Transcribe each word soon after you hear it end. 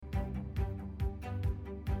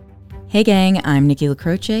Hey gang, I'm Nikki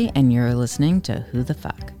LaCroce, and you're listening to Who the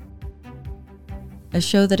Fuck? A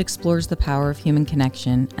show that explores the power of human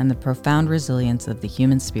connection and the profound resilience of the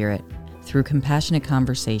human spirit through compassionate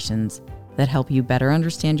conversations that help you better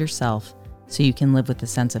understand yourself so you can live with the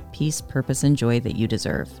sense of peace, purpose, and joy that you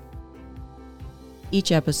deserve.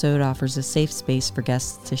 Each episode offers a safe space for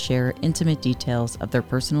guests to share intimate details of their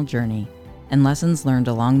personal journey and lessons learned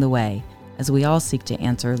along the way as we all seek to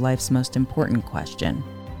answer life's most important question.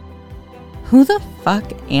 Who the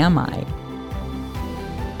fuck am I?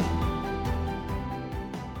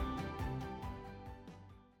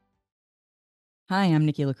 Hi, I'm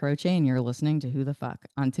Nikki LaCroce, and you're listening to Who the Fuck?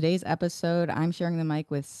 On today's episode, I'm sharing the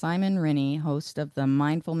mic with Simon Rinne, host of the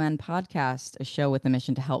Mindful Men podcast, a show with the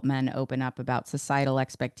mission to help men open up about societal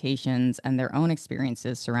expectations and their own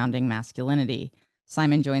experiences surrounding masculinity.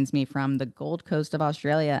 Simon joins me from the Gold Coast of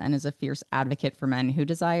Australia and is a fierce advocate for men who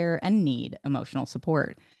desire and need emotional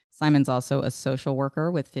support. Simon's also a social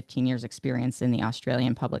worker with 15 years experience in the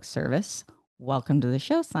Australian Public Service. Welcome to the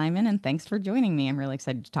show, Simon, and thanks for joining me. I'm really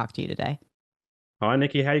excited to talk to you today. Hi,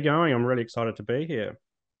 Nikki. How you going? I'm really excited to be here.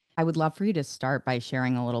 I would love for you to start by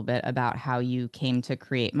sharing a little bit about how you came to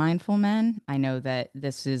create Mindful Men. I know that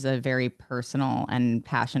this is a very personal and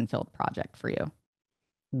passion-filled project for you.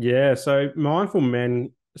 Yeah, so Mindful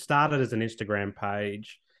Men started as an Instagram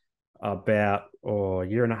page about a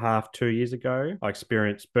year and a half, 2 years ago. I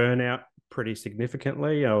experienced burnout pretty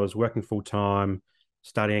significantly. I was working full time,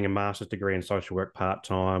 studying a master's degree in social work part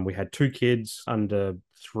time. We had two kids under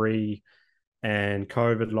 3 and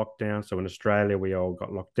COVID lockdown. So in Australia, we all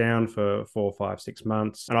got locked down for 4, 5, 6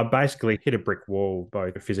 months. And I basically hit a brick wall,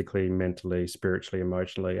 both physically, mentally, spiritually,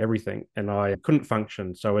 emotionally, everything. And I couldn't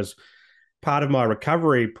function. So as part of my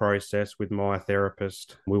recovery process with my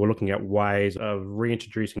therapist, we were looking at ways of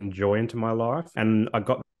reintroducing joy into my life. And I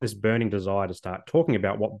got this burning desire to start talking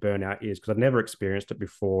about what burnout is because I'd never experienced it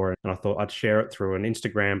before. And I thought I'd share it through an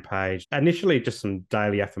Instagram page. Initially, just some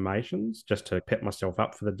daily affirmations just to pep myself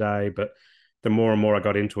up for the day. But the more and more I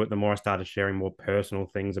got into it, the more I started sharing more personal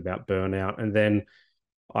things about burnout. And then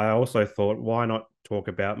I also thought, why not talk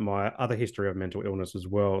about my other history of mental illness as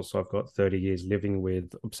well? So I've got 30 years living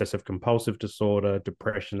with obsessive compulsive disorder,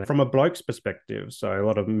 depression from a bloke's perspective. So a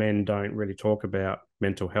lot of men don't really talk about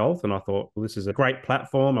mental health. And I thought, well, this is a great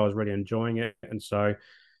platform. I was really enjoying it. And so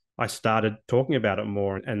I started talking about it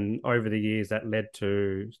more. And over the years, that led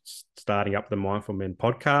to starting up the Mindful Men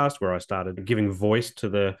podcast, where I started giving voice to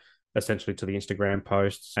the essentially to the Instagram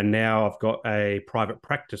posts. And now I've got a private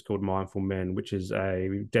practice called Mindful Men, which is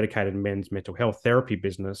a dedicated men's mental health therapy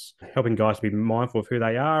business, helping guys to be mindful of who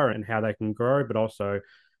they are and how they can grow, but also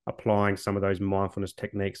applying some of those mindfulness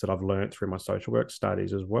techniques that I've learned through my social work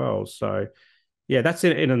studies as well. So yeah, that's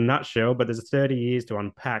it in a nutshell, but there's 30 years to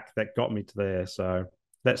unpack that got me to there. So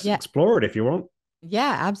let's Yeah. explore it if you want.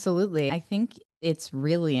 Yeah, absolutely. I think it's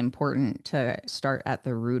really important to start at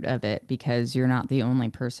the root of it because you're not the only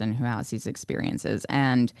person who has these experiences.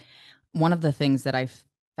 And one of the things that I've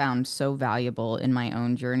found so valuable in my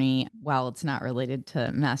own journey, while it's not related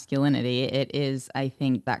to masculinity, it is, I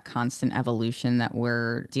think, that constant evolution that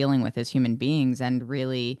we're dealing with as human beings and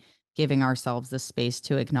really giving ourselves the space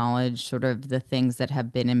to acknowledge sort of the things that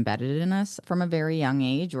have been embedded in us from a very young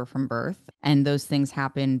age or from birth. And those things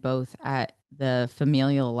happen both at the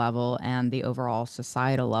familial level and the overall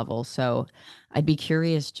societal level. So I'd be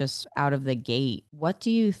curious just out of the gate, what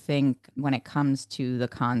do you think when it comes to the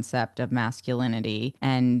concept of masculinity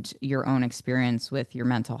and your own experience with your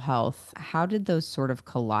mental health? How did those sort of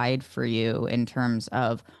collide for you in terms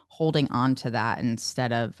of holding on to that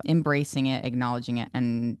instead of embracing it, acknowledging it,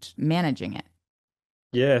 and managing it?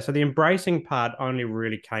 Yeah, so the embracing part only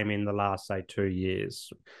really came in the last, say, 2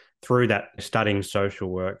 years through that studying social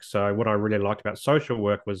work. So, what I really liked about social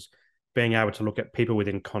work was being able to look at people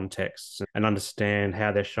within contexts and understand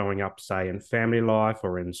how they're showing up, say, in family life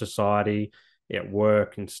or in society, at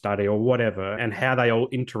work and study or whatever, and how they all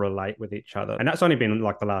interrelate with each other. And that's only been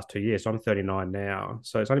like the last 2 years. So, I'm 39 now.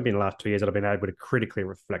 So, it's only been the last 2 years that I've been able to critically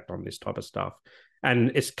reflect on this type of stuff.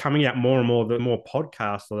 And it's coming out more and more, the more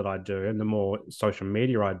podcasts that I do and the more social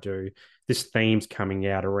media I do, this theme's coming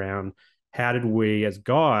out around how did we as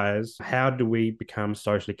guys, how do we become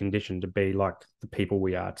socially conditioned to be like the people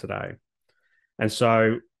we are today? And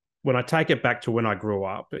so when I take it back to when I grew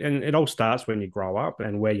up, and it all starts when you grow up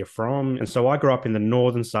and where you're from. And so I grew up in the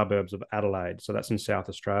northern suburbs of Adelaide. So that's in South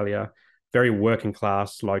Australia, very working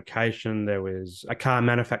class location. There was a car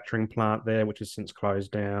manufacturing plant there, which has since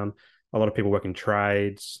closed down. A lot of people work in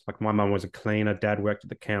trades. Like my mum was a cleaner, dad worked at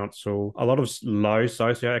the council. A lot of low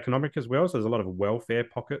socioeconomic as well. So there's a lot of welfare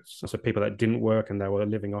pockets. So people that didn't work and they were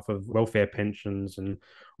living off of welfare pensions and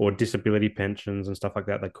or disability pensions and stuff like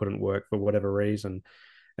that. They couldn't work for whatever reason.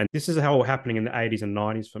 And this is all happening in the 80s and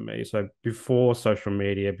 90s for me. So before social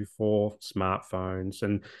media, before smartphones,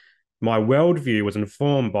 and my worldview was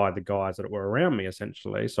informed by the guys that were around me,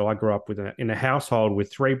 essentially. So I grew up in a household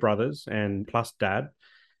with three brothers and plus dad.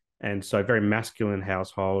 And so very masculine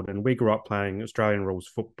household. And we grew up playing Australian rules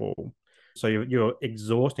football. So you're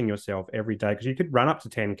exhausting yourself every day because you could run up to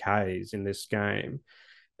 10Ks in this game.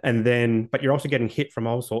 And then, but you're also getting hit from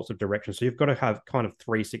all sorts of directions. So you've got to have kind of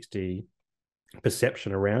 360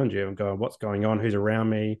 perception around you and go, what's going on? Who's around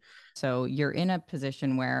me? So you're in a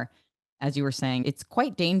position where, as you were saying, it's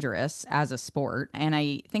quite dangerous as a sport. And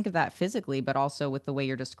I think of that physically, but also with the way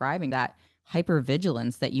you're describing that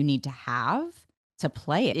hypervigilance that you need to have to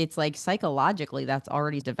play it. It's like psychologically, that's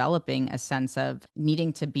already developing a sense of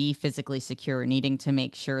needing to be physically secure, needing to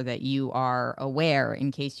make sure that you are aware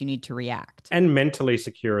in case you need to react. And mentally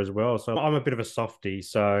secure as well. So I'm a bit of a softie.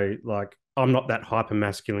 So like I'm not that hyper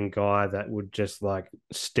masculine guy that would just like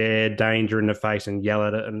stare danger in the face and yell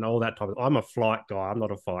at it and all that type of. I'm a flight guy. I'm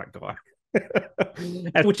not a fight guy.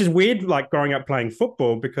 And, which is weird, like growing up playing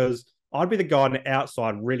football, because I'd be the guy on the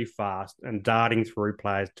outside really fast and darting through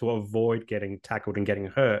players to avoid getting tackled and getting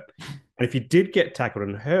hurt. And if you did get tackled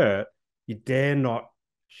and hurt, you dare not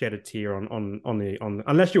shed a tear on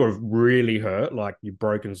unless you were really hurt, like you've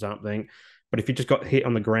broken something. But if you just got hit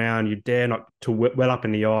on the ground, you dare not to well up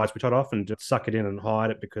in the eyes, which I'd often just suck it in and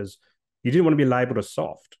hide it because you didn't want to be labelled as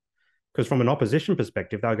soft. Because from an opposition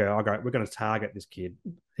perspective, they'll go, "Oh, great, we're going to target this kid.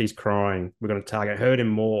 He's crying. We're going to hurt him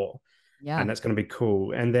more, Yeah. and that's going to be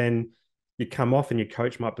cool." And then you come off and your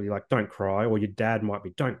coach might be like, "Don't cry," or your dad might be,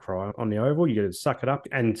 "Don't cry." On the oval, you got to suck it up,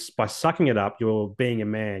 and by sucking it up, you're being a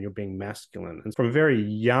man. You're being masculine. And from a very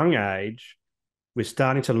young age, we're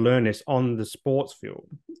starting to learn this on the sports field.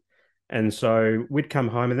 And so we'd come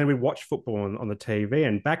home and then we'd watch football on the TV.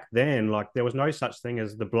 And back then, like there was no such thing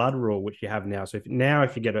as the blood rule, which you have now. So if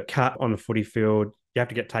you get a cut on the footy field, you have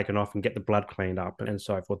to get taken off and get the blood cleaned up and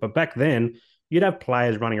so forth. But back then, you'd have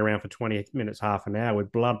players running around for 20 minutes, half an hour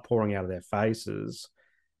with blood pouring out of their faces.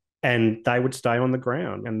 And they would stay on the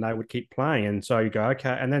ground and they would keep playing. And so you go,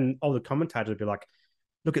 okay. And then all the commentators would be like,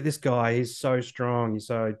 look at this guy. He's so strong. He's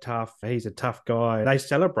so tough. He's a tough guy. They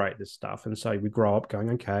celebrate this stuff. And so we grow up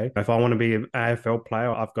going, okay, if I want to be an AFL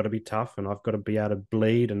player, I've got to be tough and I've got to be able to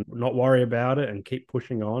bleed and not worry about it and keep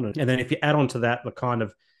pushing on. And then if you add on to that, the kind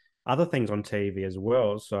of other things on TV as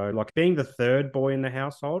well. So like being the third boy in the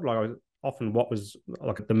household, like I was often what was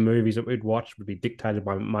like the movies that we'd watch would be dictated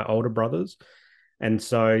by my older brothers. And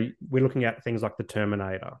so we're looking at things like The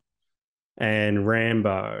Terminator and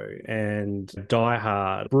Rambo and Die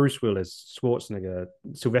Hard, Bruce Willis, Schwarzenegger,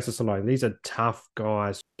 Sylvester Stallone. These are tough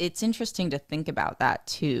guys. It's interesting to think about that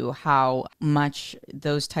too, how much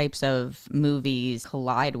those types of movies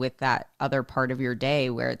collide with that other part of your day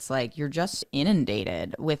where it's like you're just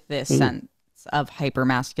inundated with this sense of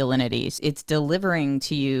hypermasculinity. It's delivering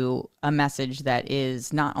to you a message that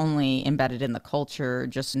is not only embedded in the culture,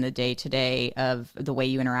 just in the day to day of the way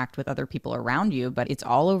you interact with other people around you, but it's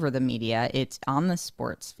all over the media. It's on the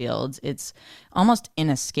sports fields. It's almost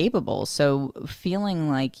inescapable. So feeling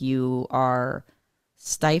like you are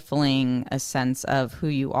stifling a sense of who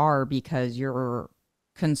you are because your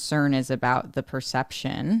concern is about the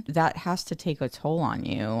perception, that has to take a toll on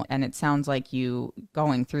you. And it sounds like you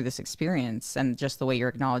going through this experience and just the way you're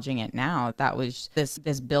acknowledging it now, that was this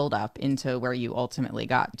build up into where you ultimately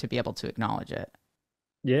got to be able to acknowledge it.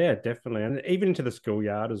 Yeah, definitely. And even into the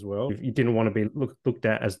schoolyard as well. If you didn't want to be looked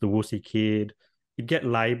at as the wussy kid, you'd get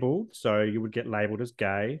labeled. So you would get labeled as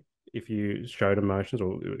gay if you showed emotions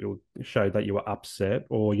or showed that you were upset,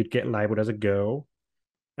 or you'd get labeled as a girl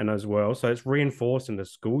and as well. So it's reinforced in the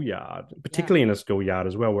schoolyard, Yeah. particularly in the schoolyard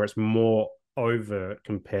as well, where it's more overt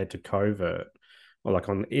compared to covert. Or like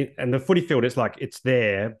and the footy field, it's like it's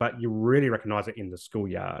there, but you really recognize it in the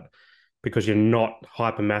schoolyard because you're not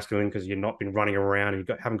hyper masculine because you're not been running around and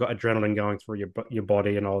haven't got adrenaline going through your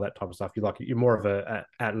body and all that type of stuff. You're more of a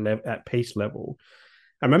at peace level.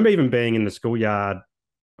 I remember even being in the schoolyard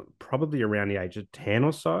probably around the age of 10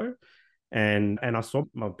 or so. And I saw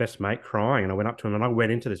my best mate crying, and I went up to him and I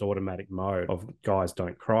went into this automatic mode of guys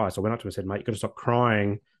don't cry. So I went up to him and said, "Mate, you got to stop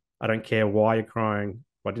crying. I don't care why you're crying."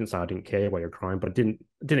 Well, I didn't say I didn't care why you're crying, but I didn't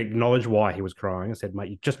acknowledge why he was crying. I said, "Mate,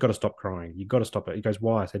 you just got to stop crying. You got to stop it." He goes,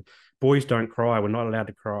 "Why?" I said, "Boys don't cry. We're not allowed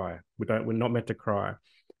to cry. We're not meant to cry."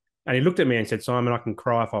 And he looked at me and said, "Simon, I can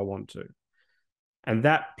cry if I want to." And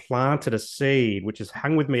that planted a seed, which has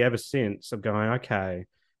hung with me ever since of going, okay,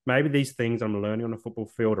 maybe these things I'm learning on a football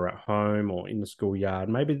field or at home or in the schoolyard,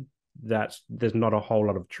 maybe there's not a whole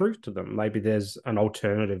lot of truth to them. Maybe there's an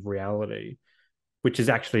alternative reality, which is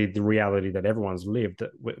actually the reality that everyone's lived,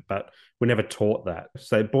 but we're never taught that.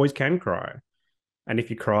 So boys can cry. And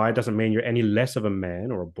if you cry, it doesn't mean you're any less of a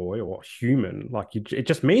man or a boy or human. It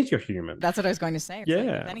just means you're human. That's what I was going to say. It's like, if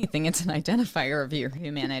Yeah. anything, it's an identifier of your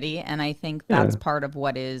humanity. And I think Yeah. that's part of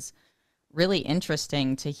what is really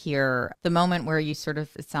interesting to hear. The moment where you sort of,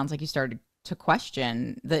 it sounds like you started to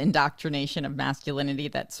question the indoctrination of masculinity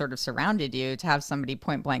that sort of surrounded you, to have somebody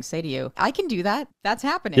point blank say to you, I can do that. That's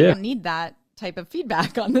happening. I Yeah. don't need that type of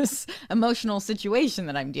feedback on this emotional situation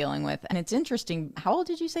that I'm dealing with. And it's interesting. How old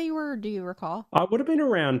did you say you were? Do you recall? I would have been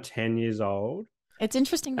around 10 years old. It's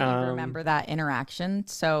interesting that you Um, remember that interaction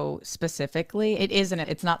so specifically. It isn't,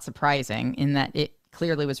 it's not surprising in that it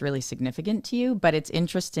clearly was really significant to you, but it's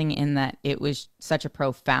interesting in that it was such a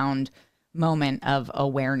profound moment of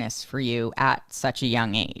awareness for you at such a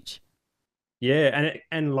young age. yeah,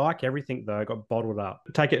 and like everything though, it got bottled up.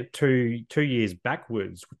 Take it 2 years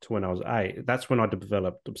backwards to when I was 8. That's when I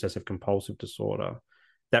developed obsessive compulsive disorder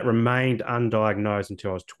that remained undiagnosed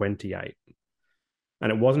until I was 28.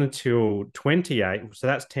 And it wasn't until 28, so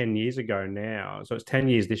that's 10 years ago now. So it's 10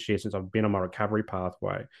 years this year since I've been on my recovery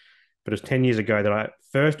pathway. But it's 10 years ago that I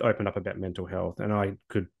first opened up about mental health and I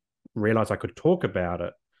could realize I could talk about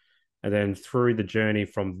it. And then through the journey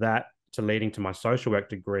from that to leading to my social work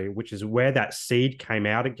degree, which is where that seed came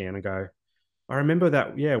out again, and go, I remember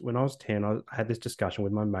that, yeah, when I was 10, I had this discussion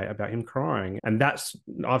with my mate about him crying. And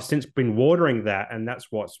I've since been watering that. And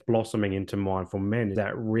that's what's blossoming into Mindful Men, is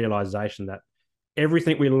that realization that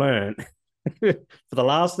everything we learned for the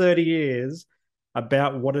last 30 years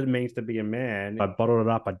about what it means to be a man, I bottled it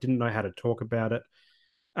up. I didn't know how to talk about it.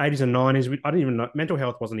 80s and 90s, I didn't even know, mental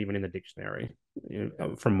health wasn't even in the dictionary,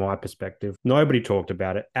 from my perspective. Nobody talked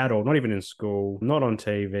about it at all, not even in school, not on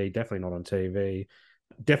TV, definitely not on TV,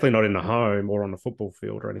 definitely not in the home or on the football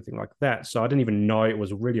field or anything like that. So I didn't even know it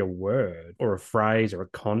was really a word or a phrase or a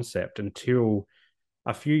concept until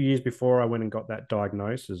a few years before I went and got that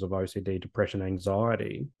diagnosis of OCD, depression,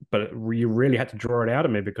 anxiety. But you really had to draw it out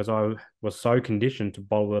of me because I was so conditioned to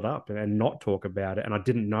bottle it up and not talk about it. And I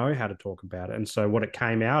didn't know how to talk about it. And so what it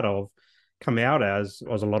come out as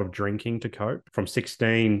was a lot of drinking to cope from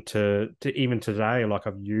 16 to even today. Like,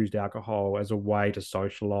 I've used alcohol as a way to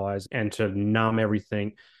socialize and to numb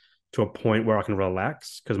everything to a point where I can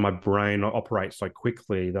relax, because my brain operates so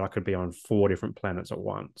quickly that I could be on 4 different planets at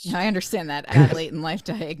once. I understand that. I got late in life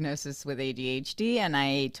diagnosis with ADHD, and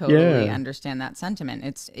I totally Yeah. understand that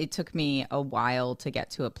sentiment. It took me a while to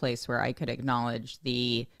get to a place where I could acknowledge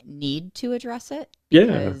the need to address it, Yeah.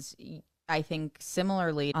 because I think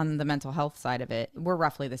similarly on the mental health side of it, we're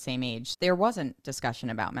roughly the same age. There wasn't discussion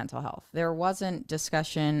about mental health. There wasn't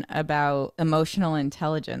discussion about emotional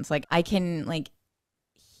intelligence. Like, I can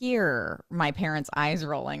hear my parents' eyes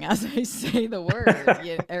rolling as I say the word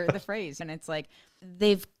or the phrase. And it's like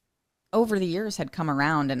they've over the years had come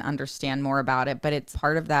around and understand more about it. But it's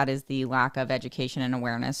part of that is the lack of education and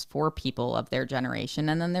awareness for people of their generation.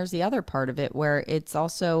 And then there's the other part of it where it's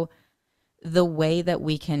also the way that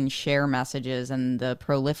we can share messages, and the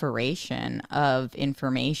proliferation of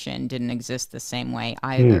information didn't exist the same way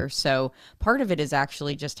either. So part of it is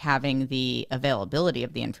actually just having the availability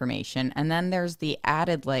of the information. And then there's the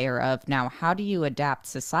added layer of, now, how do you adapt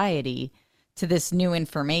society to this new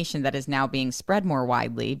information that is now being spread more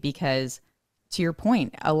widely? Because to your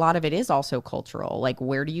point, a lot of it is also cultural. Like,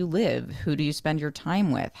 where do you live? Who do you spend your time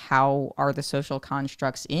with? How are the social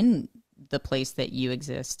constructs in the place that you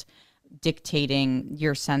exist dictating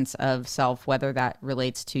your sense of self, whether that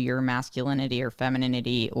relates to your masculinity or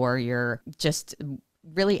femininity, or your just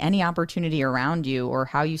really any opportunity around you, or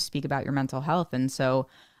how you speak about your mental health. And so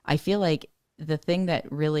I feel like the thing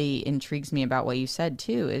that really intrigues me about what you said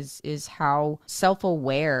too is how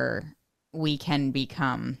self-aware we can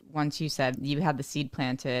become. Once you said you had the seed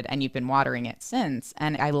planted and you've been watering it since.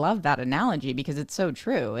 And I love that analogy because it's so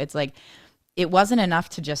true. It's like, it wasn't enough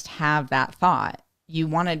to just have that thought. You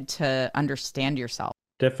wanted to understand yourself.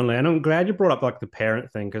 Definitely. And I'm glad you brought up like the parent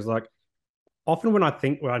thing, because like often when I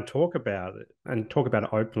talk about it and talk about it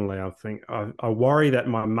openly, I think I worry that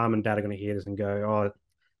my mum and dad are going to hear this and go, oh,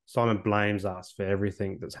 Simon blames us for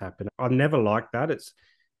everything that's happened. I've never liked that.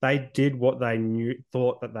 They did what they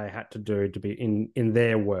thought that they had to do to be in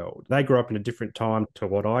their world. They grew up in a different time to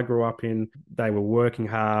what I grew up in. They were working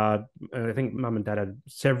hard. And I think mum and dad had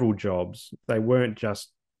several jobs. They weren't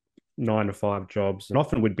just 9 to 5 jobs, and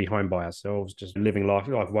often we'd be home by ourselves, just living life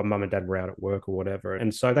like one mum and dad were out at work or whatever.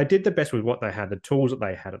 And so they did the best with what they had, the tools that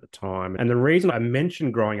they had at the time. And the reason I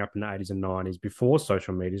mentioned growing up in the 80s and 90s before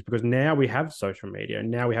social media is because now we have social media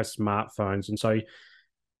and now we have smartphones. And so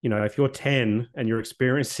if you're 10 and you're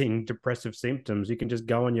experiencing depressive symptoms, you can just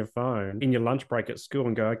go on your phone in your lunch break at school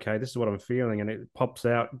and go, okay, this is what I'm feeling. And it pops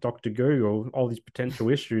out Dr. Google, all these potential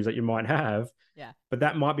issues that you might have. Yeah. But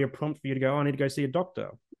that might be a prompt for you to go, I need to go see a doctor.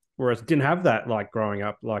 Whereas I didn't have that like growing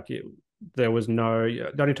up. There was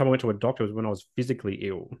the only time I went to a doctor was when I was physically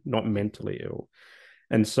ill, not mentally ill.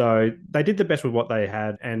 And so they did the best with what they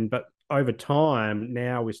had. But over time,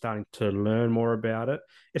 now we're starting to learn more about it.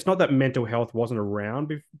 It's not that mental health wasn't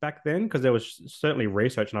around back then, because there was certainly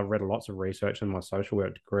research, and I've read lots of research in my social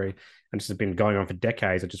work degree, and this has been going on for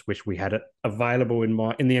decades. I just wish we had it available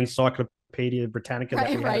in the Encyclopedia Britannica that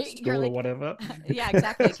we had at school or whatever. Yeah,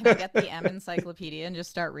 exactly. Can I get the M Encyclopedia and just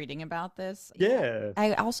start reading about this? Yeah.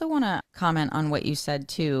 I also want to comment on what you said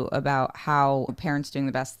too about how parents doing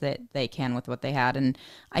the best that they can with what they had. And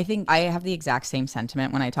I think I have the exact same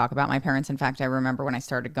sentiment when I talk about my parents. In fact, I remember when I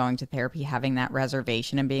started going to therapy, having that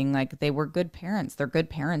reservation and being like, they were good parents. They're good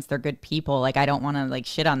parents. They're good people. Like, I don't want to like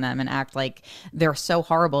shit on them and act like they're so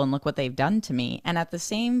horrible and look what they've done to me. And at the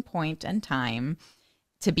same point in time,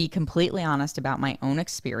 to be completely honest about my own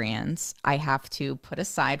experience, I have to put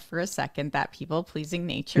aside for a second that people-pleasing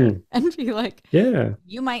nature and be like, yeah,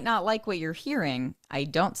 you might not like what you're hearing. I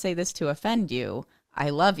don't say this to offend you.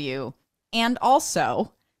 I love you. And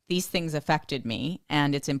also, these things affected me,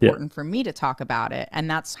 and it's important for me to talk about it. And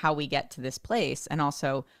that's how we get to this place. And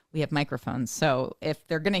also, we have microphones. So if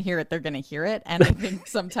they're going to hear it, they're going to hear it. And I think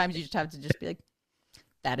sometimes you just have to just be like,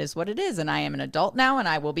 that is what it is. And I am an adult now, and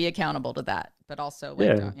I will be accountable to that. But also,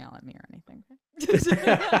 don't yell at me or anything.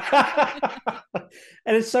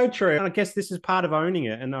 And it's so true. And I guess this is part of owning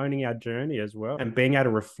it and owning our journey as well, and being able to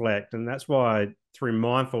reflect. And that's why through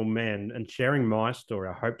Mindful Men and sharing my story,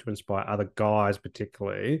 I hope to inspire other guys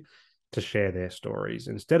particularly to share their stories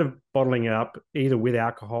instead of bottling it up either with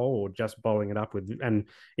alcohol or just bottling it up with and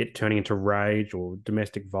it turning into rage or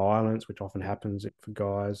domestic violence, which often happens for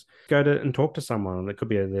guys. Go to and talk to someone. It could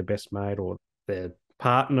be their best mate or their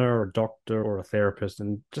partner or a doctor or a therapist,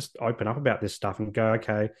 and just open up about this stuff and go,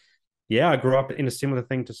 okay, yeah, I grew up in a similar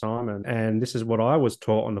thing to Simon, and this is what I was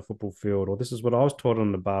taught on the football field, or this is what I was taught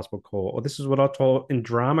on the basketball court, or this is what I taught in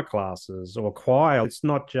drama classes or choir. It's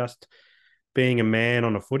not just being a man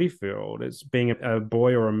on a footy field, it's being a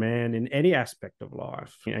boy or a man in any aspect of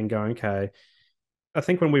life, and going, okay, I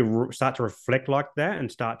think when we start to reflect like that and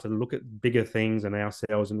start to look at bigger things and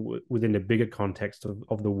ourselves and within the bigger context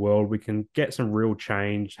of the world, we can get some real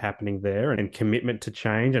change happening there and commitment to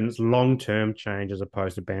change. And it's long-term change as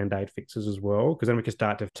opposed to band-aid fixes as well, because then we can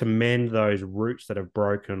start to mend those roots that have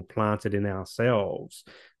broken, planted in ourselves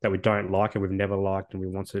that we don't like and we've never liked, and we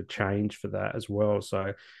want to change for that as well.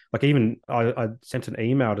 So like even I sent an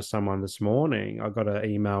email to someone this morning. I got an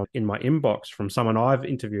email in my inbox from someone I've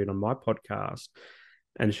interviewed on my podcast,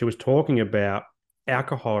 and she was talking about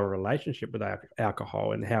alcohol, a relationship with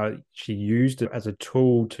alcohol, and how she used it as a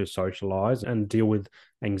tool to socialize and deal with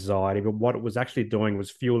anxiety. But what it was actually doing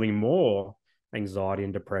was fueling more anxiety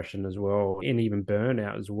and depression as well, and even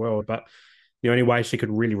burnout as well. But the only way she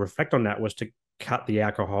could really reflect on that was to cut the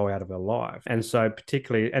alcohol out of her life. And so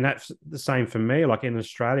particularly, and that's the same for me, like in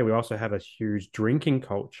Australia, we also have a huge drinking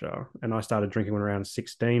culture. And I started drinking when around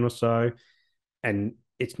 16 or so. And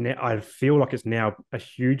it's now, I feel like it's now a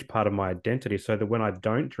huge part of my identity. So that when I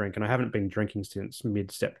don't drink, and I haven't been drinking since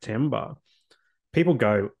mid-September, people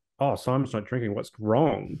go, oh, Simon's not drinking. What's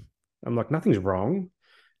wrong? I'm like, nothing's wrong.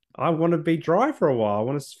 I want to be dry for a while. I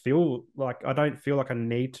want to feel like I don't feel like I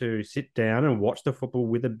need to sit down and watch the football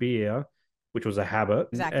with a beer, which was a habit.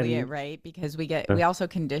 Exactly it, right? Because we also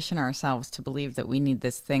condition ourselves to believe that we need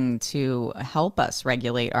this thing to help us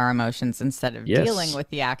regulate our emotions instead of dealing with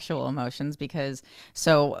the actual emotions. Because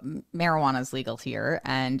so marijuana is legal here,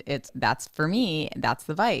 and that's for me, that's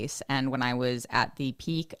the vice. And when I was at the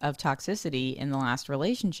peak of toxicity in the last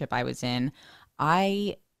relationship I was in,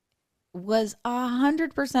 I was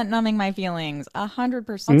 100% numbing my feelings,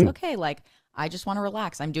 100%. Okay, like I just want to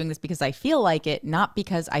relax. I'm doing this because I feel like it, not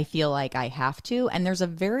because I feel like I have to. And there's a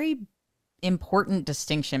very important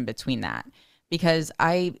distinction between that, because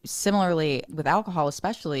I similarly with alcohol,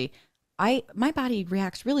 especially, my body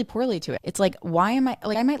reacts really poorly to it. It's like, why am I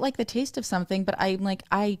like, I might like the taste of something, but I'm like,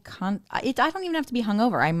 I can't, I don't even have to be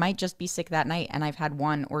hungover. I might just be sick that night and I've had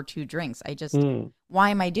 1 or 2 drinks. I just,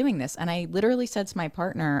 why am I doing this? And I literally said to my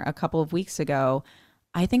partner a couple of weeks ago,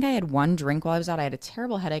 I think I had 1 drink while I was out. I had a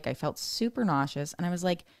terrible headache. I felt super nauseous. And I was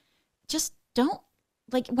like, just don't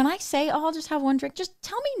like when I say, oh, I'll just have one drink, just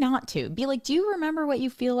tell me not to. Be like, do you remember what you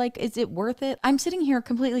feel like? Is it worth it? I'm sitting here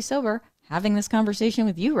completely sober having this conversation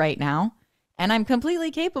with you right now, and I'm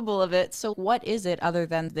completely capable of it. So what is it other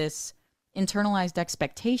than this internalized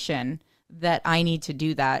expectation that I need to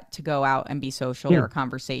do that to go out and be social or a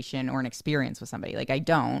conversation or an experience with somebody? Like, I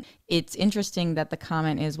don't. It's interesting that the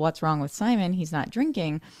comment is, what's wrong with Simon? He's not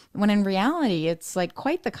drinking. When in reality, it's like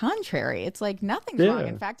quite the contrary. It's like nothing's wrong.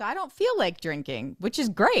 In fact, I don't feel like drinking, which is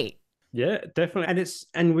great. Yeah,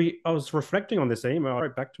 definitely. I was reflecting on this email. I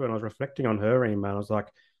wrote back to her and I was reflecting on her email. I was like,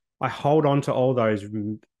 I hold on to all those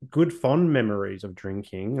good, fond memories of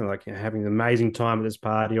drinking, like having an amazing time at this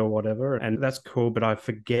party or whatever. And that's cool. But I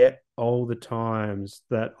forget all the times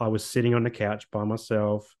that I was sitting on the couch by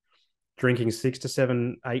myself, drinking 6 to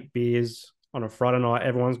 7, 8 beers on a Friday night.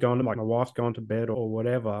 Everyone's gone to, like, my wife's gone to bed or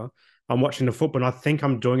whatever. I'm watching the football and I think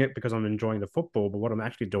I'm doing it because I'm enjoying the football. But what I'm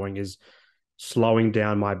actually doing is slowing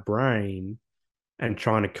down my brain and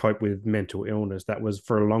trying to cope with mental illness that was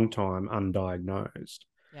for a long time undiagnosed.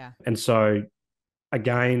 Yeah. And so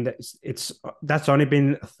again, that's only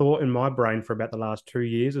been a thought in my brain for about the last 2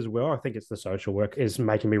 years as well. I think it's the social work is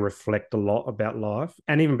making me reflect a lot about life.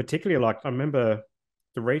 And even particularly, like, I remember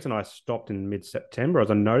the reason I stopped in mid-September is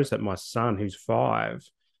I noticed that my son, who's 5,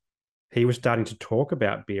 he was starting to talk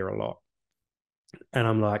about beer a lot. And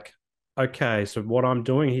I'm like, okay, so what I'm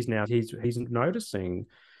doing, he's noticing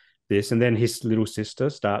this. And then his little sister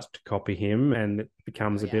starts to copy him and it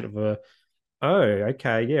becomes a bit of a, oh,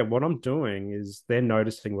 okay, yeah, what I'm doing is they're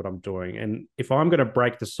noticing what I'm doing. And if I'm going to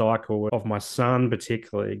break the cycle of my son,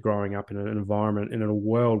 particularly growing up in an environment, in a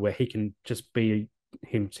world where he can just be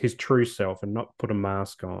his true self and not put a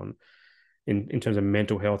mask on in terms of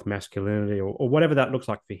mental health, masculinity, or whatever that looks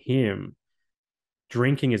like for him,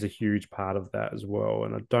 drinking is a huge part of that as well.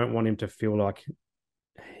 And I don't want him to feel like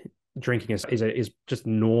drinking is just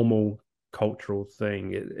normal cultural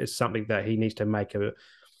thing. It's something that he needs to make a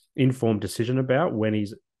informed decision about when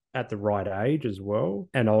he's at the right age as well,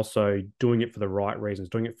 and also doing it for the right reasons,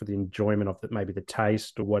 doing it for the enjoyment of maybe the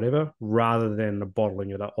taste or whatever, rather than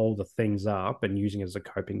bottling all the things up and using it as a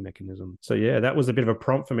coping mechanism. So yeah, that was a bit of a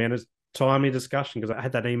prompt for me, and it's timely discussion because I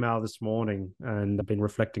had that email this morning and I've been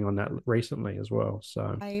reflecting on that recently as well.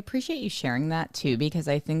 So I appreciate you sharing that too, because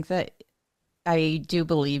I think that I do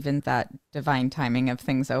believe in that divine timing of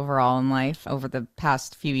things overall in life. Over the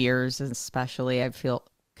past few years, especially, I feel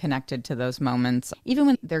connected to those moments, even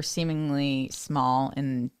when they're seemingly small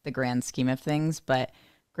in the grand scheme of things, but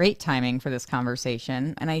great timing for this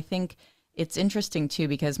conversation. And I think it's interesting too,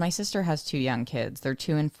 because my sister has 2 young kids. They're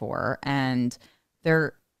 2 and 4, and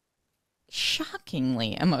they're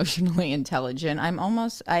shockingly emotionally intelligent.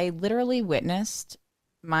 I literally witnessed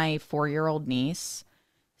my 4-year-old niece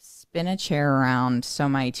spin a chair around so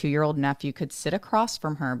my 2-year-old nephew could sit across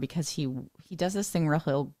from her, because he does this thing where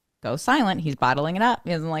he'll go silent. He's bottling it up.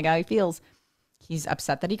 He doesn't like how he feels. He's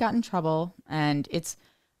upset that he got in trouble. And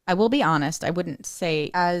I will be honest, I wouldn't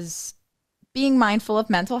say as being mindful of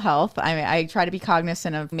mental health. I try to be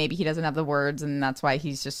cognizant of maybe he doesn't have the words, and that's why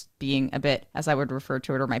he's just being a bit, as I would refer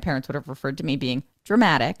to it, or my parents would have referred to me, being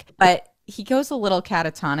dramatic. But he goes a little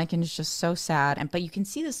catatonic and is just so sad. But you can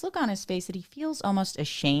see this look on his face that he feels almost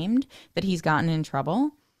ashamed that he's gotten in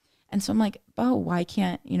trouble. And so I'm like, oh, why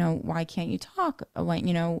can't you talk?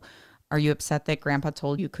 Are you upset that grandpa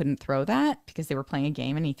told you couldn't throw that because they were playing a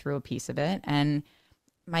game and he threw a piece of it? And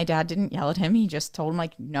my dad didn't yell at him. He just told him,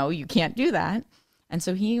 like, no, you can't do that. And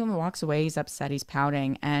so he walks away. He's upset. He's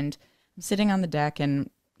pouting. And I'm sitting on the deck and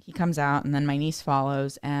he comes out, and then my niece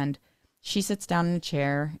follows, and she sits down in a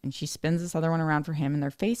chair and she spins this other one around for him, and they're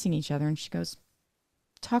facing each other. And she goes,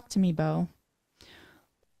 talk to me, Bo.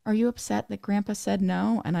 Are you upset that grandpa said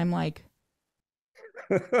no? And I'm like,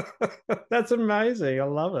 that's amazing. I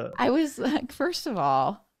love it. I was like, first of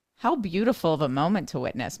all, how beautiful of a moment to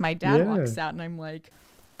witness. My dad walks out and I'm like,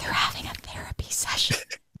 they're having a therapy session.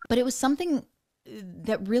 But it was something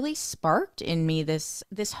that really sparked in me this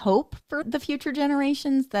hope for the future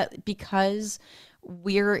generations, that because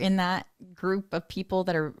we're in that group of people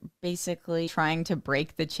that are basically trying to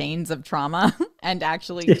break the chains of trauma and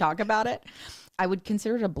actually talk about it, I would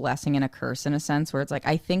consider it a blessing and a curse in a sense, where it's like,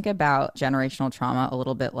 I think about generational trauma a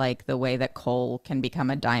little bit like the way that coal can become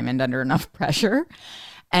a diamond under enough pressure.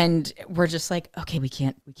 And we're just like, okay, we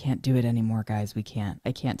can't do it anymore, guys. I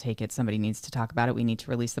can't take it. Somebody needs to talk about it. We need to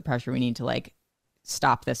release the pressure. We need to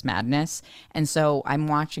stop this madness. And so I'm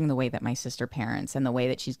watching the way that my sister parents and the way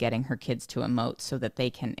that she's getting her kids to emote so that they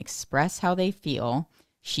can express how they feel.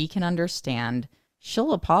 She can understand.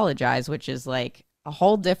 She'll apologize, which is like, a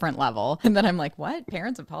whole different level. And then I'm like, what?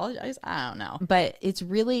 Parents apologize? I don't know. But it's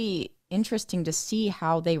really interesting to see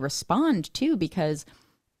how they respond too, because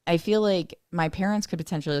I feel like my parents could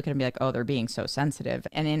potentially look at it and be like, oh, they're being so sensitive.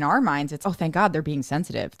 And in our minds, it's, oh, thank God they're being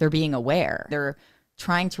sensitive. They're being aware. They're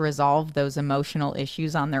trying to resolve those emotional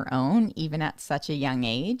issues on their own, even at such a young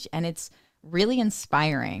age. And it's really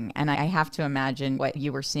inspiring. And I have to imagine what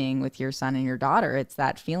you were seeing with your son and your daughter. It's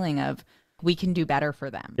that feeling of we can do better for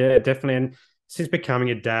them. Yeah, definitely. And since becoming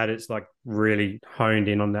a dad, it's like really honed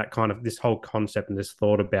in on that kind of this whole concept and this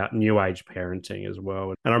thought about new age parenting as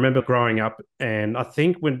well. And I remember growing up, and I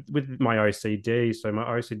think with my OCD, so my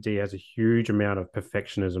OCD has a huge amount of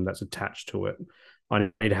perfectionism that's attached to it. I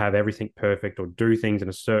need to have everything perfect or do things in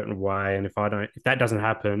a certain way. And if that doesn't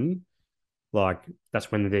happen, like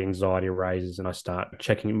that's when the anxiety raises and I start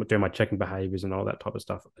doing my checking behaviors and all that type of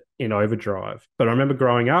stuff in overdrive. But I remember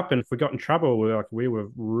growing up, and if we got in trouble, we were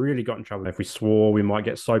really got in trouble. If we swore, we might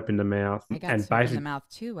get soap in the mouth. I got And soap in the basically, mouth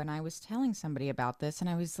too. And I was telling somebody about this, and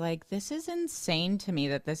I was like, this is insane to me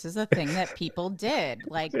that this is a thing that people did.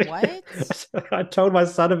 Like, what? I told my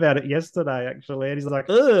son about it yesterday, actually, and he's like,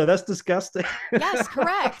 "Ugh, that's disgusting." Yes,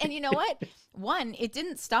 correct. And you know what? One, it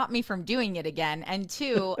didn't stop me from doing it again. And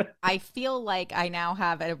two, I feel like I now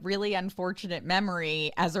have a really unfortunate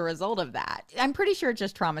memory as a result of that. I'm pretty sure it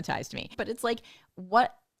just traumatized me. But it's like,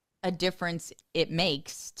 what a difference it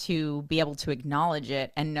makes to be able to acknowledge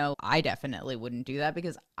it and know I definitely wouldn't do that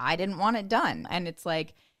because I didn't want it done. And it's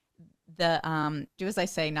like, the do as I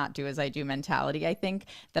say, not do as I do mentality, I think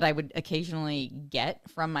that I would occasionally get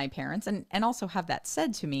from my parents, and also have that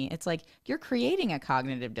said to me. It's like, you're creating a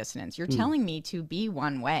cognitive dissonance. You're telling me to be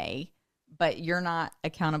one way, but you're not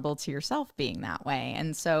accountable to yourself being that way.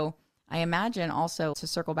 And so I imagine also, to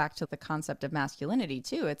circle back to the concept of masculinity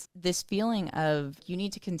too, it's this feeling of you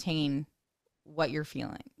need to contain what you're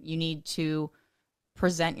feeling. You need to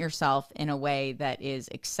present yourself in a way that is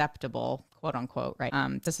acceptable, quote unquote, right?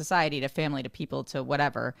 To society, to family, to people, to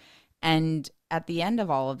whatever. And at the end of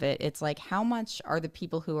all of it, it's like, how much are the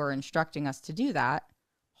people who are instructing us to do that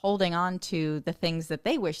holding on to the things that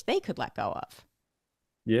they wish they could let go of?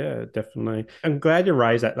 Yeah, definitely. I'm glad you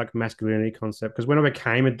raised that like masculinity concept because when I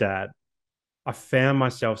became a dad, I found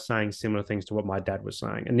myself saying similar things to what my dad was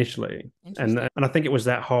saying initially. Interesting. And I think it was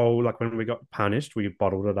that whole like when we got punished, we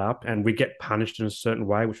bottled it up and we get punished in a certain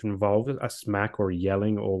way, which involved a smack or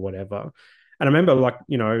yelling or whatever. And I remember like,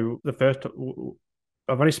 the first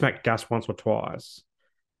I've only smacked Gus once or twice.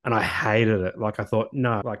 And I hated it. Like I thought,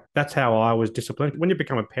 no, like that's how I was disciplined. When you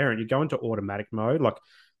become a parent, you go into automatic mode. Like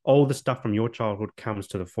all the stuff from your childhood comes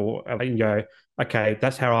to the fore. And you go, okay,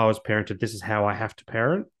 that's how I was parented. This is how I have to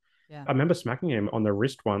parent. Yeah. I remember smacking him on the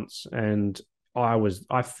wrist once, and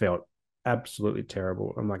I felt absolutely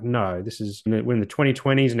terrible. I'm like, no, we're in the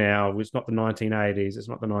 2020s now. It's not the 1980s. It's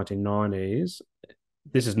not the 1990s.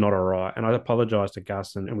 This is not all right. And I apologized to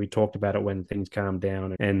Gus, and we talked about it when things calmed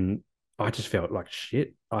down. And I just felt like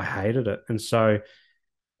shit. I hated it. And so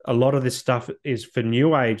a lot of this stuff is for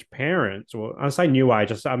new age parents, or I say new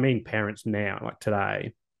age, I mean parents now, like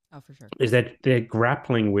today, Oh, for sure. is that they're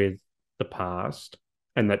grappling with the past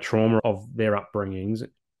and that trauma of their upbringings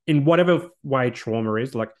in whatever way trauma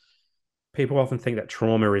is. Like people often think that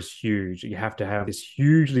trauma is huge. You have to have this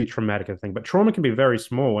hugely traumatic thing, but trauma can be very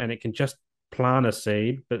small and it can just plant a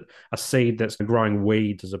seed, but a seed that's growing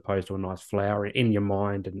weeds as opposed to a nice flower in your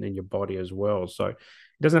mind and in your body as well. So it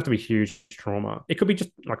doesn't have to be huge trauma. It could be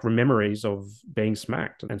just like memories of being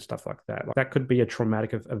smacked and stuff like that. Like that could be a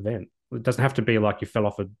traumatic event. It doesn't have to be like you fell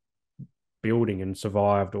off a building and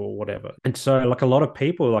survived or whatever. And so like a lot of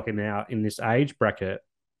people like in this age bracket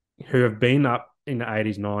who have been up in the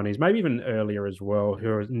 80s, 90s, maybe even earlier as well, who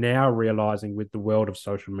are now realizing with the world of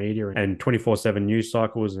social media and 24/7 news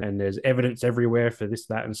cycles and there's evidence everywhere for this,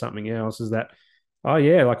 that, and something else, is that, oh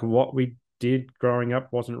yeah, like what we did growing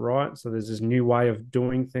up wasn't right. So there's this new way of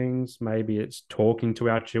doing things. Maybe it's talking to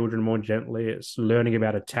our children more gently. It's learning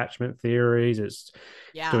about attachment theories. It's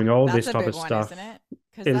Yeah, doing all that's this a type big of one, stuff. isn't it?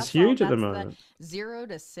 Because It's that's all, huge at the that's the moment. 0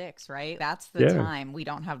 to 6, right? That's the Yeah. time we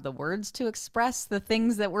don't have the words to express the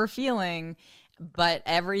things that we're feeling, but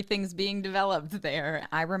everything's being developed there.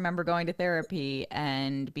 I remember going to therapy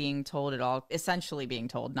and being told it all, essentially being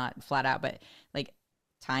told, not flat out, but like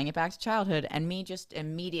tying it back to childhood, and me just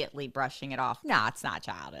immediately brushing it off. No, it's not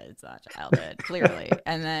childhood. It's not childhood, clearly.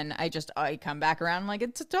 And then I come back around like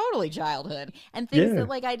it's totally childhood, and things Yeah. that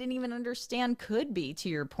like I didn't even understand could be, to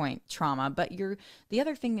your point, trauma. But the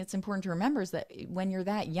other thing that's important to remember is that when you're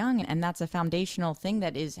that young and that's a foundational thing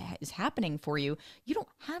that is happening for you, you don't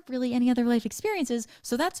have really any other life experiences,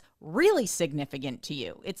 so that's really significant to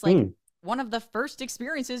you. It's like Mm. one of the first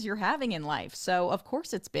experiences you're having in life. So, of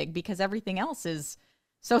course, it's big because everything else is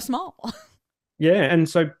so small. Yeah, and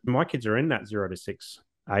so my kids are in that 0 to 6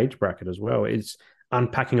 age bracket as well. It's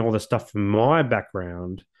unpacking all the stuff from my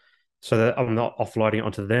background so that I'm not offloading it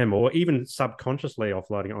onto them or even subconsciously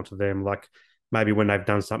offloading it onto them. Like maybe when they've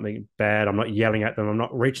done something bad, I'm not yelling at them. I'm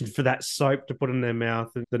not reaching for that soap to put in their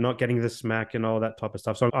mouth. They're not getting the smack and all that type of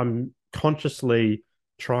stuff. So I'm consciously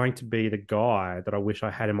trying to be the guy that I wish I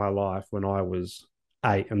had in my life when I was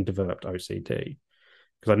 8 and developed OCD.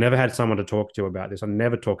 Because I never had someone to talk to about this. I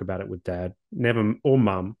never talk about it with dad, never, or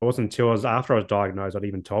mum. It wasn't until after I was diagnosed, I'd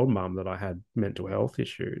even told mum that I had mental health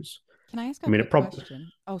issues. Can I ask I a mean, it quick probably,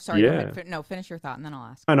 question? Oh, sorry. Go ahead. yeah. No, finish your thought and then I'll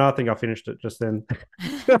ask. I know. I think I finished it just then.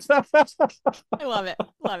 I love it.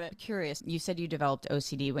 Love it. Curious. You said you developed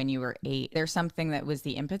OCD when you were 8. There's something that was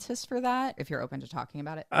the impetus for that, if you're open to talking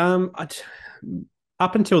about it. um, I,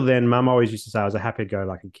 Up until then, mum always used to say I was a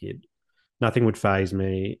happy-go-lucky kid. Nothing would phase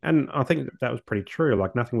me, and I think that was pretty true.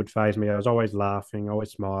 Like nothing would phase me. I was always laughing, always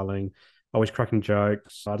smiling, always cracking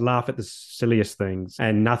jokes. I'd laugh at the silliest things,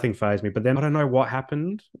 and nothing phased me. But then I don't know what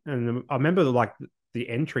happened, and I remember like the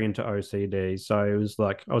entry into OCD. So it was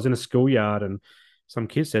like I was in a schoolyard, and some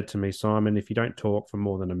kid said to me, "Simon, if you don't talk for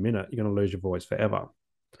more than a minute, you're going to lose your voice forever."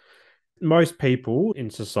 Most people in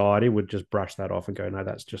society would just brush that off and go, "No,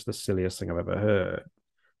 that's just the silliest thing I've ever heard."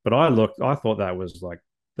 But I thought that was like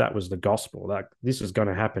that was the gospel. That this is going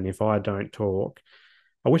to happen if I don't talk.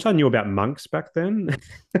 I wish I knew about monks back then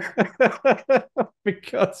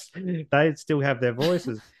because they still have their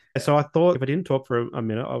voices. So I thought if I didn't talk for a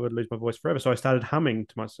minute, I would lose my voice forever. So I started humming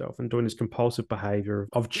to myself and doing this compulsive behavior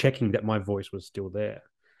of checking that my voice was still there.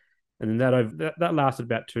 And then that lasted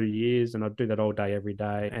about 2 years, and I'd do that all day, every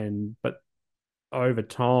day. And but over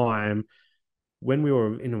time, when we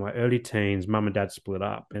were in my early teens, mum and dad split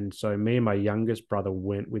up. And so me and my youngest brother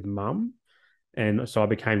went with mum. And so I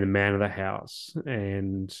became the man of the house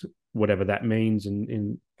and whatever that means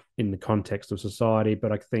in the context of society.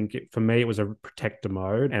 But I think for me, it was a protector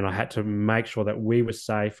mode. And I had to make sure that we were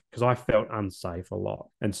safe because I felt unsafe a lot.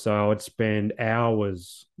 And so I'd spend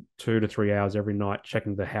hours, 2 to 3 hours every night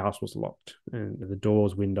checking the house was locked and the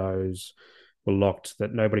doors, windows, were locked,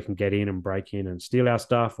 that nobody can get in and break in and steal our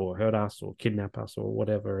stuff or hurt us or kidnap us or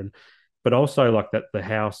whatever. And but also like that the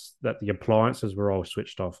house, that the appliances were all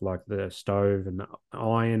switched off, like the stove and the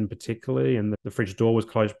iron particularly, and the fridge door was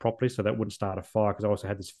closed properly so that wouldn't start a fire, because I also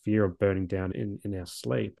had this fear of burning down in our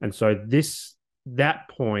sleep. And so that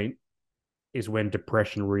point is when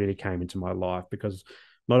depression really came into my life, because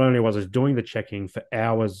not only was I doing the checking for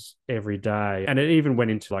hours every day, and it even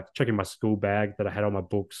went into like checking my school bag that I had all my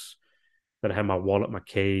books, that I had my wallet, my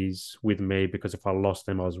keys with me, because if I lost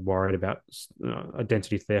them, I was worried about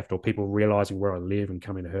identity theft or people realizing where I live and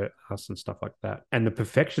coming to hurt us and stuff like that. And the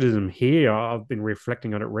perfectionism here, I've been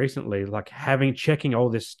reflecting on it recently, like checking all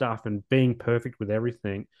this stuff and being perfect with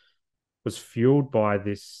everything was fueled by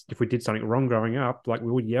this. If we did something wrong growing up, like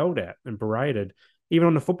we were yelled at and berated. Even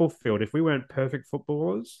on the football field, if we weren't perfect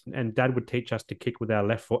footballers, and dad would teach us to kick with our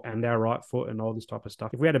left foot and our right foot and all this type of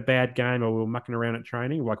stuff. If we had a bad game or we were mucking around at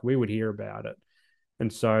training, like we would hear about it.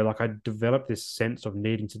 And so like I developed this sense of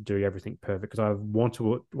needing to do everything perfect because I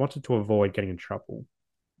wanted to avoid getting in trouble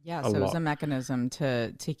Yeah, a so it was a lot. mechanism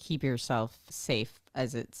to keep yourself safe,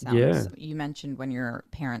 as it sounds. Yeah. You mentioned when your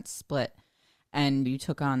parents split and you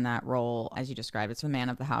took on that role, as you described. It's the man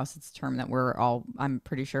of the house. It's a term that we're all, I'm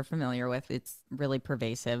pretty sure, familiar with. It's really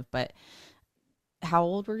pervasive. But how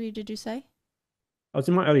old were you, did you say? I was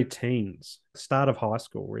in my early teens, start of high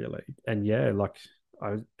school, really. And yeah, like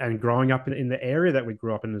and growing up in the area that we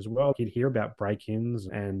grew up in as well, you'd hear about break-ins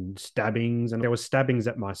and stabbings, and there was stabbings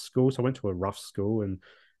at my school. So I went to a rough school, and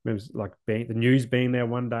it was like the news being there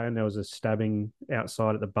one day, and there was a stabbing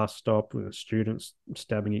outside at the bus stop with students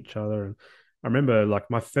stabbing each other. And I remember like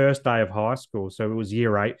my first day of high school, so it was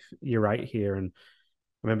year eight here, and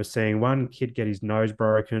I remember seeing one kid get his nose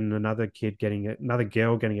broken, another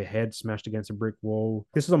girl getting her head smashed against a brick wall.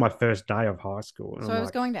 This was on my first day of high school, and So I'm I was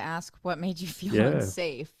like, going to ask what made you feel yeah,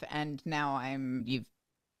 unsafe, and now you've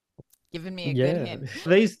given me a good yeah, hint.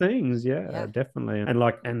 these things, yeah, Yeah. definitely.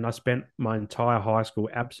 And I spent my entire high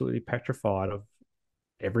school absolutely petrified of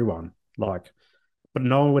everyone, like, but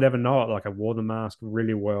no one would ever know it. Like I wore the mask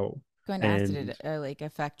really well, Going to ask, did and it like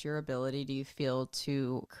affect your ability, do you feel,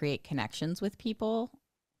 to create connections with people?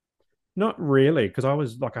 not really, because I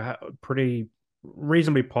was like pretty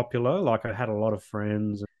reasonably popular. Like I had a lot of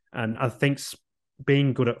friends, and I think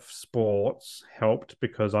being good at sports helped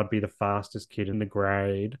because I'd be the fastest kid in the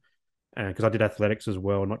grade. because I did athletics as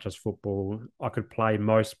well, not just football. I could play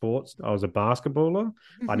most sports. I was a basketballer.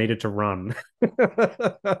 I needed to run,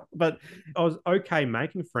 but I was okay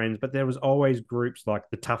making friends. But there was always groups like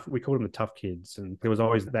the tough. We called them the tough kids, and there was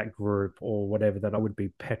always that group or whatever that I would be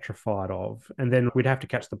petrified of. And then we'd have to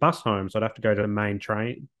catch the bus home, so I'd have to go to the main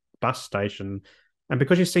train bus station. And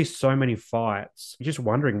because you see so many fights, you're just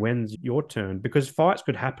wondering when's your turn because fights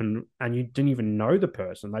could happen and you didn't even know the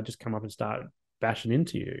person. They just come up and start bashing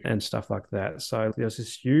into you and stuff like that. So there's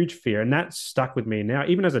this huge fear, and that's stuck with me now.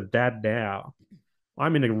 Even as a dad now,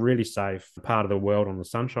 I'm in a really safe part of the world on the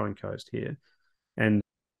Sunshine Coast here, and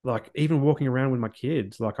like even walking around with my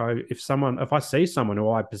kids, like if I see someone who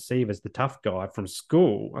I perceive as the tough guy from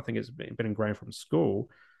school, I think it's been ingrained from school.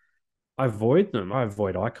 I avoid them. I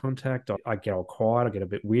avoid eye contact. I get all quiet. I get a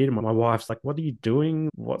bit weird. My wife's like, "What are you doing?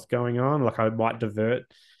 What's going on?" Like I might divert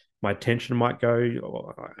my attention might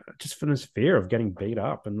go just from this fear of getting beat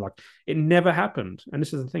up. And like it never happened. And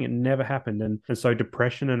this is the thing, it never happened. And so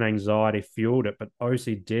depression and anxiety fueled it, but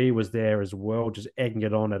OCD was there as well, just egging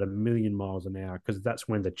it on at a million miles an hour because that's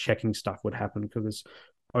when the checking stuff would happen because there's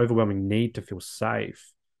overwhelming need to feel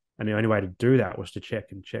safe. And the only way to do that was to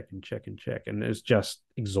check and check and check and check. And it was just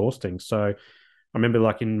exhausting. So I remember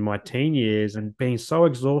like in my teen years and being so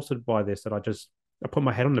exhausted by this that I put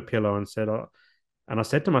my head on the pillow and said, and I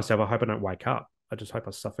said to myself, I hope I don't wake up. I just hope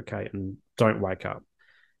I suffocate and don't wake up.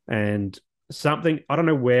 And something, I don't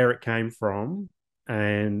know where it came from.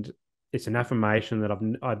 And it's an affirmation that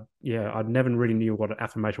I never really knew what an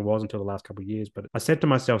affirmation was until the last couple of years. But I said to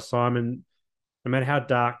myself, Simon, no matter how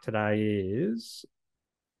dark today is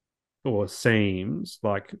or seems,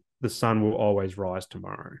 like the sun will always rise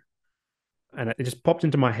tomorrow. And it just popped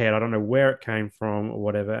into my head. I don't know where it came from or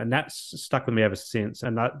whatever. And that's stuck with me ever since.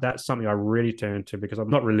 And that's something I really turn to because I'm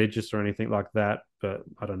not religious or anything like that. But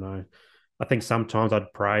I don't know. I think sometimes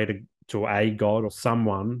I'd pray to a God or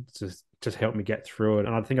someone to just help me get through it.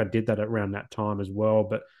 And I think I did that around that time as well.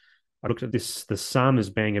 But I looked at the sun as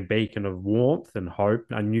being a beacon of warmth and hope,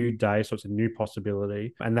 a new day. So it's a new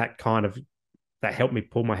possibility. And that helped me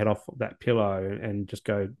pull my head off that pillow and just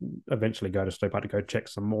eventually go to sleep. I had to go check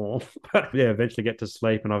some more, but yeah, eventually get to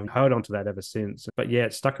sleep. And I've held on to that ever since. But yeah,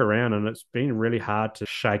 it's stuck around and it's been really hard to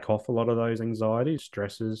shake off a lot of those anxieties,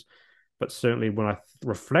 stresses. But certainly when I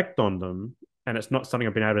reflect on them, and it's not something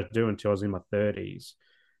I've been able to do until I was in my 30s,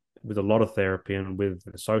 with a lot of therapy and with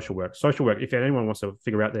social work. Social work, if anyone wants to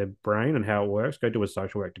figure out their brain and how it works, go do a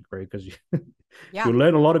social work degree because Yeah. you'll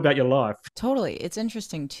learn a lot about your life. Totally. It's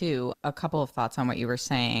interesting too. A couple of thoughts on what you were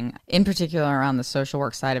saying, in particular around the social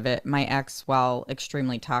work side of it. My ex, while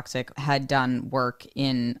extremely toxic, had done work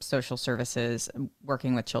in social services,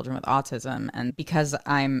 working with children with autism. And because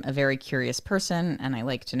I'm a very curious person and I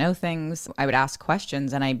like to know things, I would ask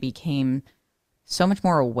questions and I became so much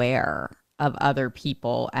more aware of other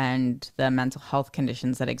people and the mental health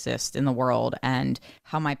conditions that exist in the world and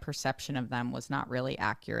how my perception of them was not really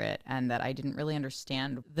accurate and that I didn't really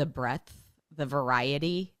understand the breadth, the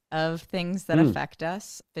variety of things that affect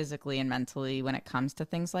us physically and mentally when it comes to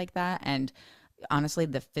things like that. And honestly,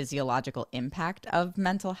 the physiological impact of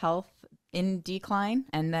mental health in decline.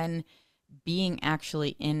 And then being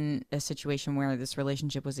actually in a situation where this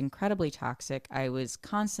relationship was incredibly toxic, I was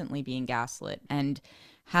constantly being gaslit and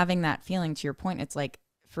having that feeling, to your point, it's like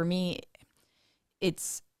for me,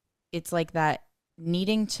 it's like that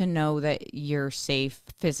needing to know that you're safe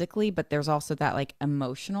physically, but there's also that like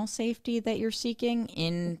emotional safety that you're seeking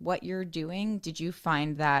in what you're doing. Did you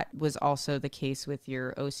find that was also the case with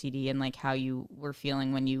your OCD and like how you were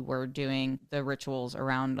feeling when you were doing the rituals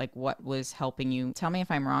around like what was helping you? Tell me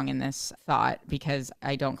if I'm wrong in this thought because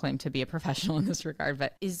I don't claim to be a professional in this regard,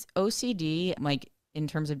 but is OCD like in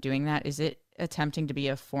terms of doing that, is it attempting to be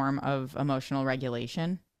a form of emotional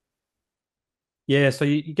regulation? Yeah, so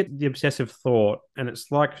you get the obsessive thought, and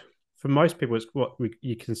it's like for most people, it's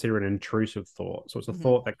you consider an intrusive thought. So it's a Mm-hmm.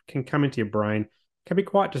 thought that can come into your brain, can be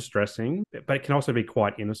quite distressing, but it can also be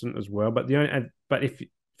quite innocent as well. But if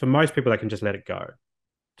for most people, they can just let it go,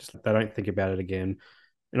 just they don't think about it again.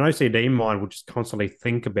 An OCD mind will just constantly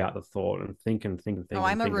think about the thought and think and think and Oh, think and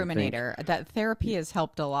I'm a think and think. ruminator. That therapy has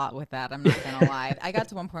helped a lot with that. I'm not gonna lie. I got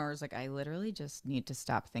to one point where it's like I literally just need to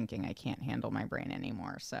stop thinking. I can't handle my brain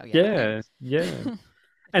anymore. So yeah, Yeah, yeah. it And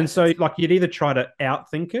happens. so, like, you'd either try to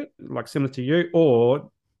outthink it, like similar to you, or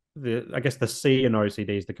I guess the C in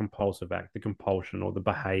OCD is the compulsive act, the compulsion or the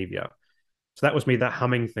behavior. So that was me, that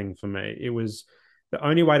humming thing for me. It was the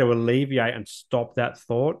only way to alleviate and stop that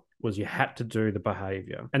thought was you had to do the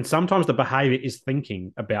behavior. And sometimes the behavior is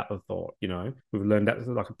thinking about the thought, We've learned that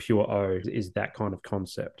like a pure O is that kind of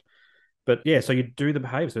concept. But yeah, so you do the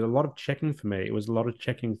behavior. So a lot of checking for me. It was a lot of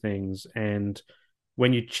checking things. And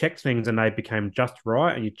when you checked things and they became just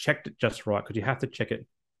right, and you checked it just right, because you have to check it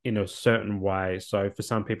in a certain way. So for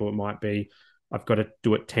some people, it might be, I've got to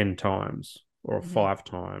do it 10 times or Hmm. 5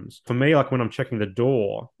 times. For me, like when I'm checking the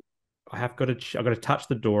door, I've got to touch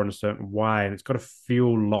the door in a certain way, and it's got to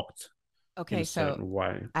feel locked in Okay, a so certain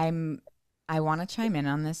way. I'm I want to chime in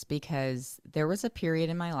on this because there was a period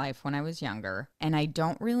in my life when I was younger, and I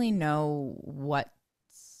don't really know what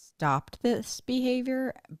stopped this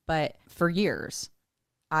behavior, but for years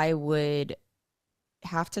I would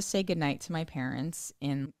have to say goodnight to my parents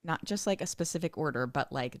in not just like a specific order,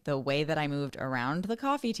 but like the way that I moved around the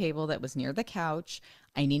coffee table that was near the couch.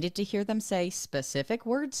 I needed to hear them say specific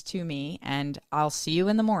words to me, and I'll see you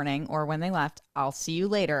in the morning, or when they left, I'll see you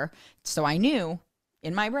later. So I knew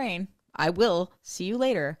in my brain, I will see you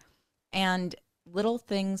later. And little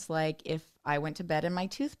things like if I went to bed and my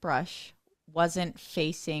toothbrush wasn't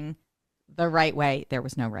facing the right way, there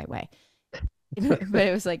was no right way. But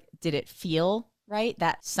it was like, did it feel right?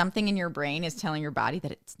 That something in your brain is telling your body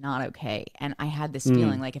that it's not okay. And I had this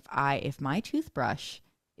feeling Mm, like if my toothbrush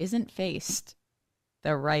isn't faced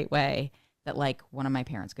the right way, that like one of my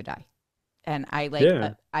parents could die. And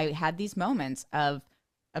yeah. I had these moments of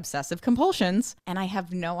obsessive compulsions, and I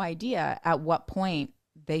have no idea at what point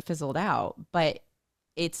they fizzled out, but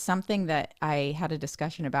it's something that I had a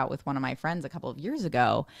discussion about with one of my friends a couple of years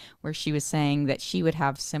ago, where she was saying that she would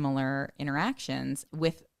have similar interactions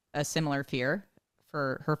with a similar fear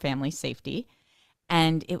for her family's safety.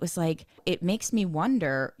 And it was like, it makes me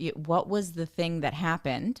wonder what was the thing that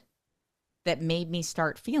happened that made me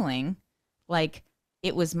start feeling like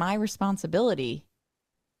it was my responsibility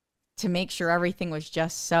to make sure everything was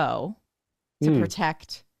just so, to Mm.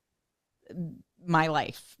 protect my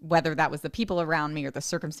life, whether that was the people around me or the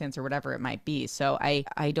circumstance or whatever it might be. So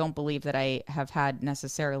I don't believe that I have had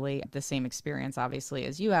necessarily the same experience, obviously,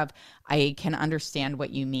 as you have. I can understand what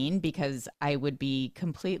you mean because I would be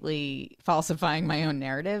completely falsifying my own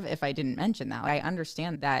narrative if I didn't mention that. I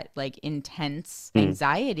understand that like intense Mm.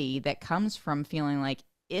 anxiety that comes from feeling like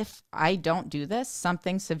if I don't do this,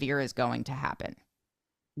 something severe is going to happen.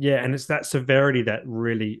 Yeah, and it's that severity that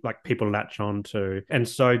really like people latch on to. And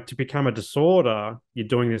so to become a disorder, you're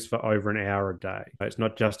doing this for over an hour a day. It's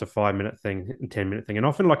not just a 5 minute thing, 10 minute thing. And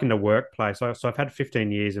often like in the workplace, so I've had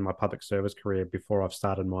 15 years in my public service career before I've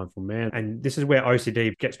started Mindful Man. And this is where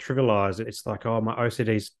OCD gets trivialized. It's like, oh, my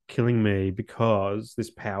OCD is killing me because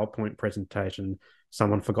this PowerPoint presentation,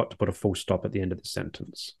 someone forgot to put a full stop at the end of the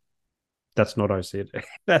sentence. That's not OCD.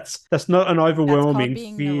 That's not an That's called overwhelming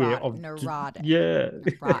being fear neurotic. of Neurotic. yeah.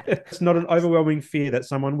 Neurotic. It's not an overwhelming fear that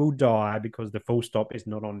someone will die because the full stop is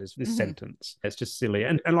not on this Mm-hmm. sentence. It's just silly.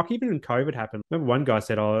 And like even when COVID happened, remember one guy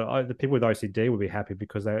said, "Oh, the people with OCD would be happy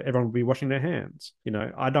because everyone would be washing their hands." You know,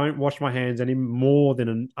 I don't wash my hands any more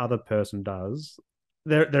than another person does.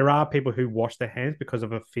 There are people who wash their hands because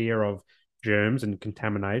of a fear of germs and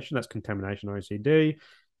contamination. That's contamination OCD,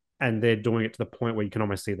 and they're doing it to the point where you can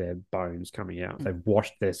almost see their bones coming out. They've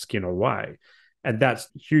washed their skin away, and that's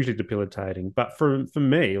hugely debilitating. But for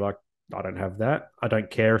me, like I don't have that. I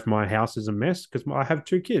don't care if my house is a mess because I have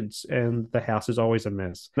 2 kids and the house is always a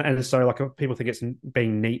mess. And so like people think it's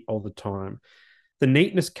being neat all the time. The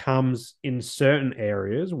neatness comes in certain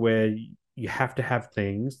areas where you have to have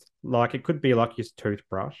things like it could be like your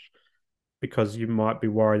toothbrush because you might be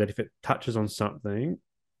worried that if it touches on something,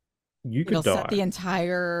 you It'll could set die. the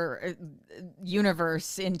entire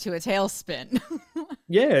universe into a tailspin.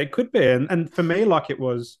 Yeah, it could be. And for me, like it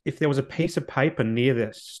was if there was a piece of paper near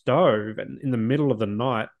the stove and in the middle of the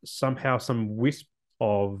night, somehow some wisp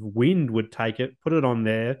of wind would take it, put it on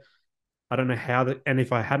there. I don't know how that, and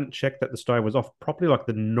if I hadn't checked that the stove was off properly, like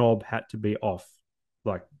the knob had to be off,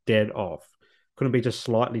 like dead off. Couldn't be just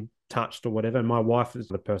slightly touched or whatever. And my wife is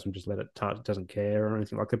the person who just let it touch, doesn't care or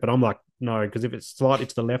anything like that. But I'm like, no, because if it's slightly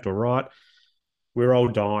to the left or right, we're all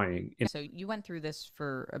dying. So you went through this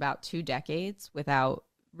for about 2 decades without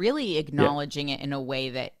really Yeah. acknowledging it in a way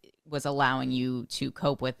that was allowing you to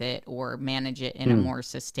cope with it or manage it in a Mm. more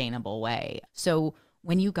sustainable way. So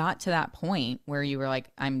when you got to that point where you were like,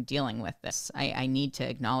 I'm dealing with this, I need to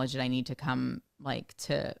acknowledge it. I need to come like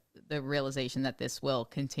to the realization that this will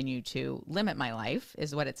continue to limit my life,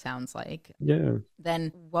 is what it sounds like. Yeah.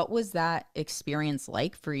 Then what was that experience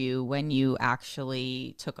like for you when you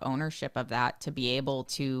actually took ownership of that to be able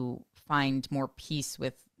to find more peace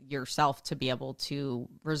with yourself, to be able to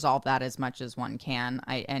resolve that as much as one can?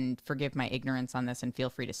 I and forgive my ignorance on this and feel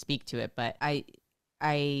free to speak to it, but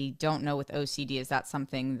I don't know with OCD, is that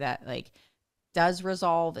something that like does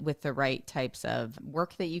resolve with the right types of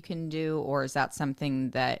work that you can do, or is that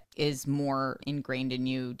something that is more ingrained in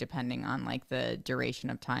you depending on like the duration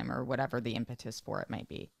of time or whatever the impetus for it might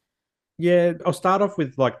be? Yeah, I'll start off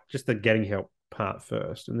with like just the getting help part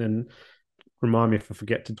first, and then remind me if I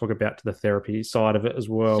forget to talk about to the therapy side of it as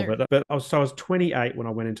well. Sure. But I was 28 when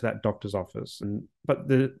I went into that doctor's office, and but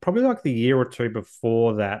the probably like the year or two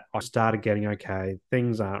before that, I started getting okay.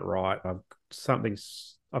 Things aren't right.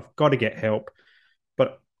 I've got to get help.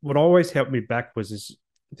 But what always helped me back was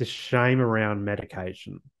this shame around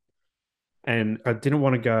medication. And I didn't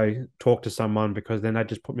want to go talk to someone because then they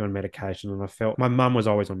just put me on medication. And I felt my mum was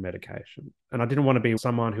always on medication. And I didn't want to be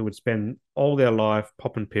someone who would spend all their life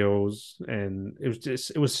popping pills. And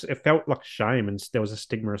it felt like shame. And there was a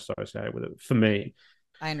stigma associated with it for me.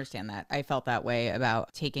 I understand that. I felt that way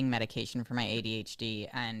about taking medication for my ADHD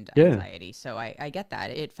and Yeah. anxiety. So I get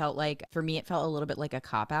that. It felt like, for me, it felt a little bit like a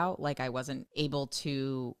cop out. Like I wasn't able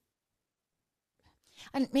to,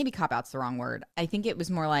 and maybe cop out's the wrong word. I think it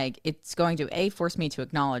was more like it's going to A, force me to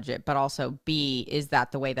acknowledge it, but also B, is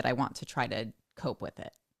that the way that I want to try to cope with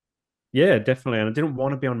it? Yeah, definitely. And I didn't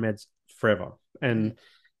want to be on meds forever. Mm-hmm.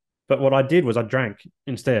 But what I did was I drank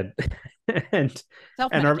instead. and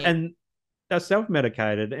Self and I, medicate. and I was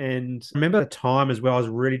self-medicated, and I remember the time as well. I was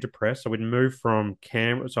really depressed. So we'd moved from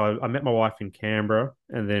Canberra. So I met my wife in Canberra,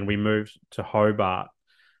 and then we moved to Hobart.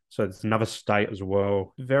 So it's another state as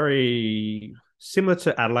well. Very similar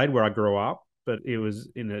to Adelaide, where I grew up, but it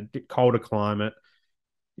was in a colder climate.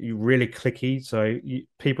 You really clicky. So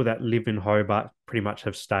people that live in Hobart pretty much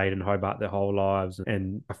have stayed in Hobart their whole lives.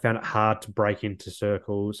 And I found it hard to break into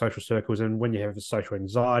social circles. And when you have a social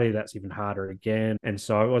anxiety, that's even harder again. And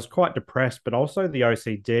so I was quite depressed, but also the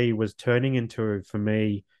OCD was turning into, for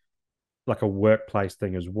me, like a workplace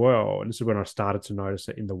thing as well. And this is when I started to notice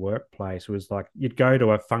it in the workplace. It was like you'd go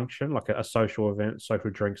to a function, like a social event, social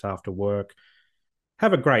drinks after work,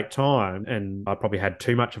 have a great time. And I probably had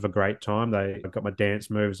too much of a great time. I got my dance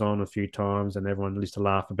moves on a few times and everyone used to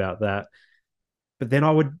laugh about that. But then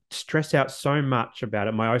I would stress out so much about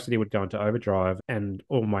it. My OCD would go into overdrive and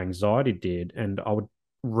all my anxiety did. And I would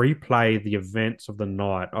replay the events of the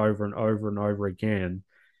night over and over and over again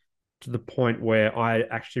to the point where I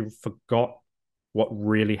actually forgot what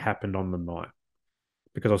really happened on the night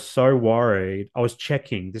because I was so worried. I was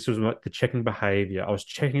checking. This was like the checking behavior. I was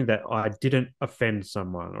checking that I didn't offend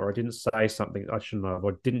someone or I didn't say something I shouldn't have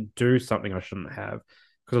or didn't do something I shouldn't have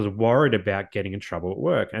because I was worried about getting in trouble at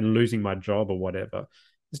work and losing my job or whatever.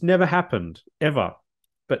 This never happened ever.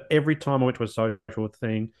 But every time I went to a social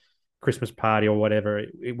thing, Christmas party or whatever,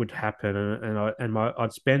 it would happen,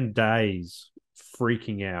 I'd spend days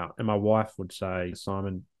freaking out, and my wife would say,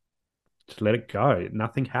 "Simon, just let it go.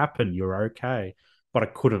 Nothing happened. You're okay." But I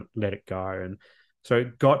couldn't let it go. And so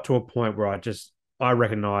it got to a point where I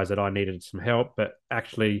recognized that I needed some help. But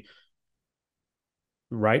actually,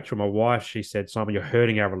 Rachel, my wife, she said, "Simon, you're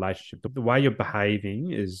hurting our relationship. The way you're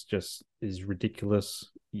behaving is ridiculous.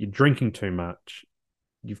 You're drinking too much.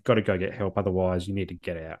 You've got to go get help. Otherwise, you need to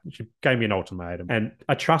get out." She gave me an ultimatum. And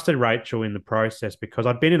I trusted Rachel in the process because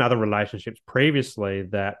I'd been in other relationships previously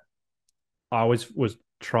that I was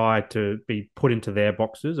tried to be put into their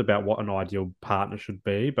boxes about what an ideal partner should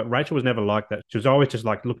be. But Rachel was never like that. She was always just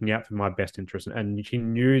like looking out for my best interest, and she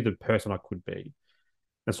knew the person I could be.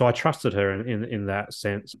 And so I trusted her in that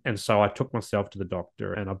sense. And so I took myself to the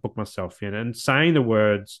doctor and I booked myself in. And saying the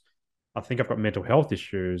words, "I think I've got mental health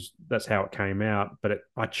issues," that's how it came out. But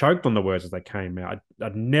I choked on the words as they came out.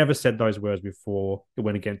 I'd never said those words before. It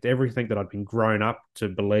went against everything that I'd been grown up to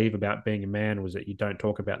believe about being a man, was that you don't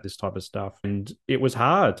talk about this type of stuff. And it was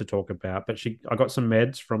hard to talk about. But I got some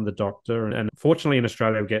meds from the doctor. And fortunately in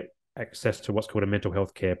Australia, we get access to what's called a mental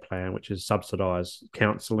health care plan, which is subsidized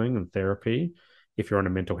counseling and therapy if you're on a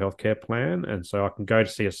mental health care plan. And so I can go to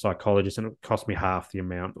see a psychologist and it cost me half the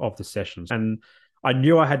amount of the sessions. And I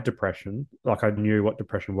knew I had depression, like I knew what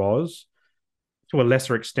depression was, to a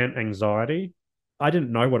lesser extent, anxiety. I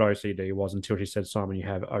didn't know what OCD was until she said, "Simon, you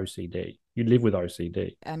have OCD. You live with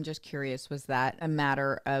OCD." I'm just curious, was that a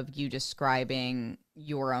matter of you describing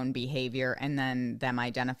your own behavior and then them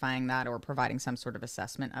identifying that or providing some sort of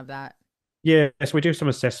assessment of that? Yeah, so we do some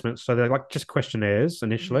assessments. So they're like just questionnaires Mm-hmm.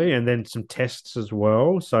 initially, and then some tests as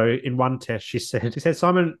well. So in one test, she said,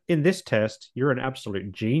 "Simon, in this test, you're an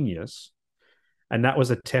absolute genius." And that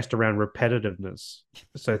was a test around repetitiveness.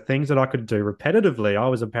 So things that I could do repetitively, I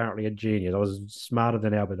was apparently a genius. I was smarter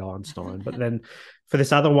than Albert Einstein. But then for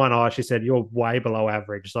this other one, she said, "You're way below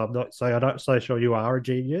average." So I don't so sure you are a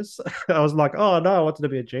genius. I was like, "Oh no, I wanted to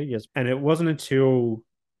be a genius." And it wasn't until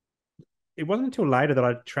later that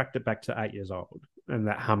I tracked it back to 8 years old. and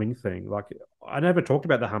that humming thing. Like I never talked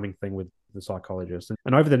about the humming thing with the psychologist.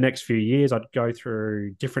 And over the next few years, I'd go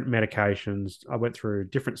through different medications. I went through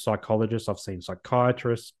different psychologists. I've seen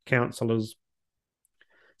psychiatrists, counselors,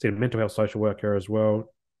 seen a mental health social worker as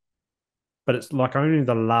well. But it's like only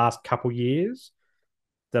the last couple years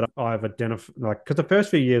that I've identified, like, because the first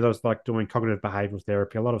few years I was like doing cognitive behavioral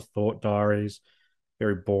therapy, a lot of thought diaries,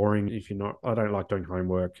 very boring. If you're not, I don't like doing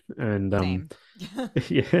homework, and Same.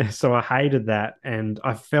 yeah, so I hated that, and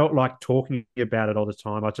I felt like talking about it all the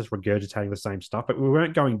time. I was just regurgitating the same stuff, but we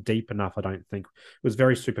weren't going deep enough. I don't think it was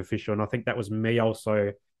very superficial, and I think that was me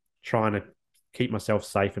also trying to keep myself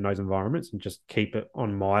safe in those environments and just keep it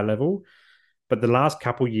on my level. But the last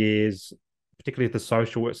couple years, particularly the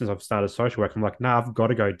social work, since I've started social work, I'm like, nah, I've got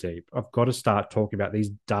to go deep. I've got to start talking about these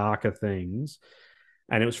darker things.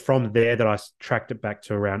 And it was from there that I tracked it back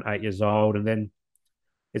to around 8 years old. And then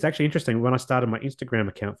it's actually interesting. When I started my Instagram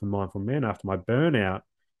account for Mindful Men after my burnout,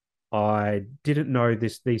 I didn't know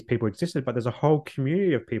these people existed, but there's a whole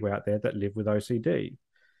community of people out there that live with OCD.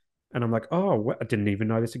 And I'm like, oh, I didn't even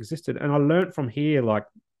know this existed. And I learned from here, like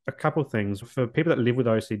a couple of things. For people that live with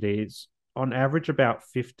OCD, it's on average about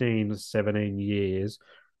 15 to 17 years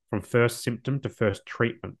from first symptom to first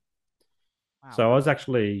treatment. Wow. So I was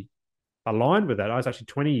actually aligned with that. I was actually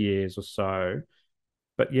 20 years or so.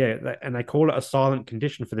 But yeah, and they call it a silent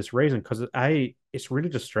condition for this reason, because it's really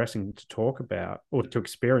distressing to talk about or to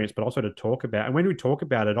experience, but also to talk about. And when we talk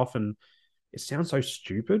about it, often it sounds so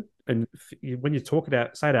stupid. And when you talk it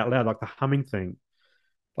out, say it out loud, like the humming thing,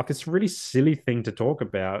 like it's a really silly thing to talk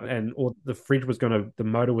about. And or the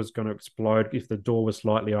motor was gonna explode if the door was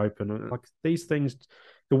slightly open. And like these things,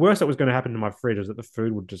 the worst that was going to happen to my fridge is that the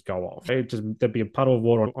food would just go off. There'd be a puddle of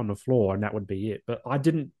water on the floor, and that would be it. But I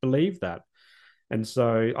didn't believe that. And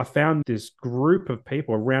so I found this group of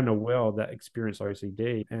people around the world that experience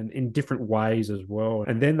OCD and in different ways as well.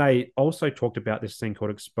 And then they also talked about this thing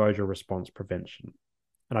called exposure response prevention.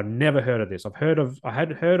 And I've never heard of this. I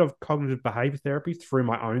had heard of cognitive behavior therapy through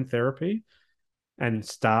my own therapy and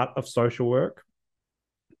start of social work,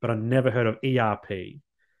 but I never heard of ERP.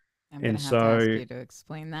 I'm going And to have to ask so you to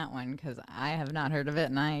explain that one because I have not heard of it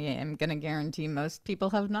and I am going to guarantee most people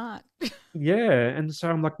have not. yeah, and so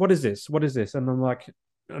I'm like, what is this? What is this? And I'm like,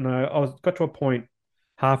 and got to a point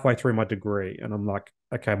halfway through my degree, and I'm like,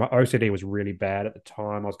 okay, my OCD was really bad at the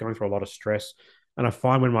time. I was going through a lot of stress, and I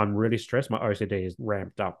find when I'm really stressed, my OCD is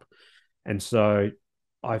ramped up, and so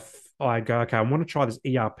I go, okay, I want to try this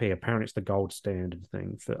ERP. Apparently, it's the gold standard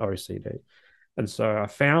thing for OCD, and so I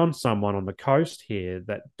found someone on the coast here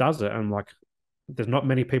that does it. And I'm like, there's not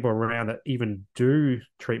many people around that even do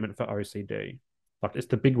treatment for OCD. Like it's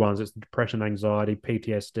the big ones, it's depression, anxiety,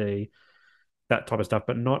 PTSD, that type of stuff,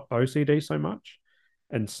 but not OCD so much.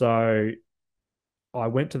 And so I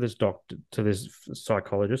went to this doctor, to this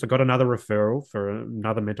psychologist. I got another referral for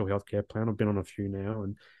another mental health care plan. I've been on a few now,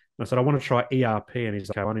 and I said I want to try ERP, and he's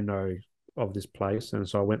like, I only know of this place, and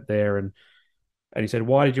so I went there, and he said,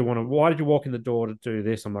 why did you walk in the door to do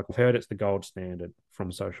this? I'm like, I've heard it's the gold standard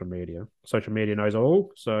from social media. Social media knows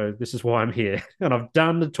all. So this is why I'm here. And I've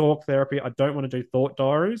done the talk therapy. I don't want to do thought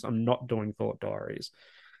diaries. I'm not doing thought diaries.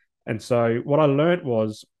 And so what I learned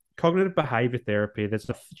was cognitive behavior therapy, there's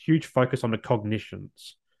a huge focus on the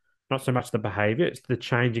cognitions, not so much the behavior, it's the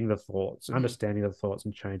changing the thoughts, Mm. understanding the thoughts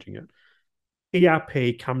and changing it.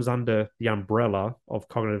 ERP comes under the umbrella of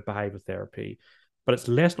cognitive behavior therapy, but it's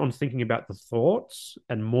less on thinking about the thoughts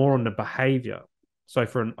and more on the behavior. So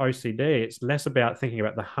for an OCD, it's less about thinking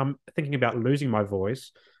about losing my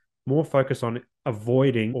voice, more focus on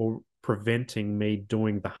avoiding or preventing me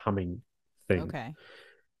doing the humming thing Okay.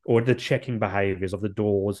 or the checking behaviors of the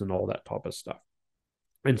doors and all that type of stuff.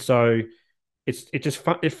 And so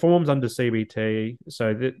it forms under CBT.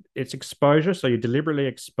 So that it's exposure. So you deliberately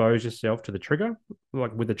expose yourself to the trigger,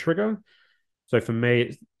 like with the trigger. So for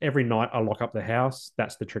me, every night I lock up the house.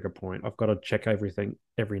 That's the trigger point. I've got to check everything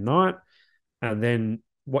every night, and then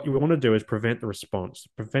what you want to do is prevent the response,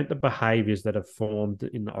 prevent the behaviors that have formed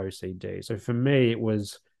in the OCD. So for me, it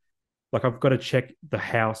was like I've got to check the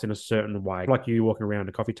house in a certain way, like you walking around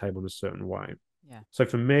a coffee table in a certain way. Yeah. So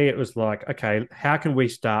for me, it was like, okay, how can we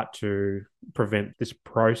start to prevent this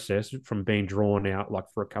process from being drawn out like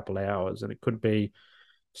for a couple of hours? And it could be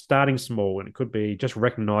starting small, and it could be just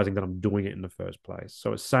recognizing that I'm doing it in the first place.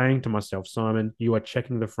 So it's saying to myself, Simon, you are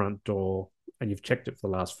checking the front door and you've checked it for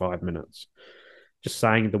the last 5 minutes. Just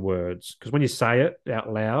saying the words. Because when you say it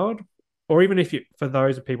out loud, or even if you, for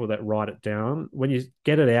those people that write it down, when you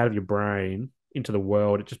get it out of your brain into the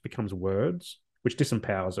world, it just becomes words, which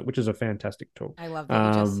disempowers it, which is a fantastic tool. I love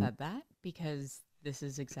that you just said that because this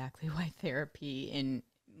is exactly why therapy in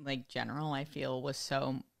like general, I feel was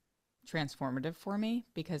so transformative for me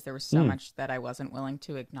because there was so Mm. much that I wasn't willing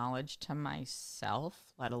to acknowledge to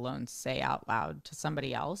myself, let alone say out loud to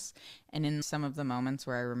somebody else. And in some of the moments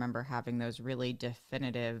where I remember having those really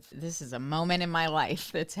definitive, this is a moment in my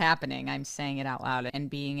life that's happening, I'm saying it out loud and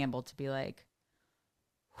being able to be like,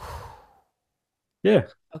 Yeah,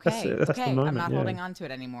 okay, that's the okay, I'm moment. not Yeah. holding on to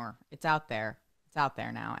it anymore. It's out there. It's out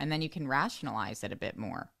there now. And then you can rationalize it a bit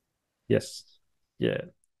more. Yes. Yeah.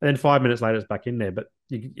 And then 5 minutes later, it's back in there, but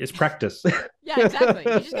it's practice. Yeah, exactly.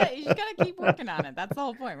 You just gotta keep working on it. That's the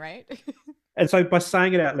whole point, right? And so by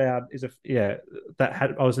saying it out loud is that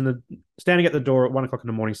had I was in the standing at the door at 1 o'clock in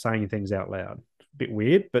the morning saying things out loud. A bit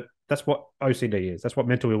weird, but that's what OCD is. That's what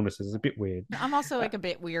mental illness is. It's a bit weird. I'm also Uh, like a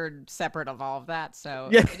bit weird separate of all of that, so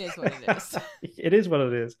yeah, it is what it is. it is what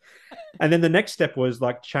it is. And then the next step was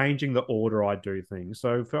like changing the order I do things.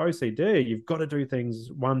 So for OCD, you've got to do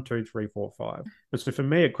things 1, 2, 3, 4, 5. And so for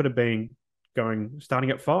me, it could have been starting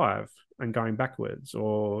at 5 and going backwards,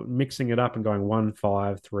 or mixing it up and going 1,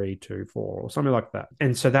 5, 3, 2, 4, or something like that.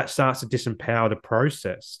 And so that starts to disempower the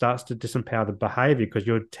process, starts to disempower the behavior, because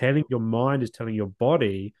your mind is telling your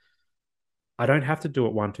body, I don't have to do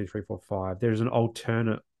it 1, 2, 3, 4, 5. There's an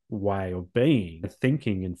alternate way of being,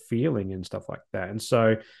 thinking, and feeling, and stuff like that. And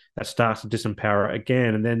so that starts to disempower it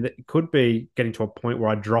again. And then it could be getting to a point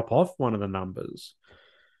where I drop off one of the numbers.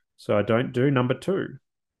 So I don't do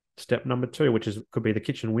step number 2, which is could be the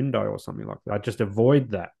kitchen window or something like that. I just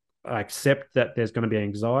avoid that. I accept that there's going to be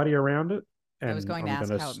anxiety around it I was and going to I'm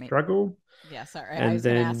going ask to how it made. struggle. Yeah, sorry. I And was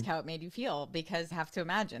going to ask then, how it made you feel because I have to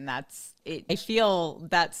imagine that's it. I feel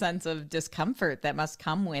that sense of discomfort that must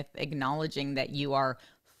come with acknowledging that you are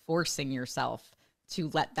forcing yourself to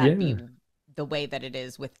let that be yeah, the way that it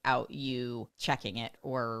is without you checking it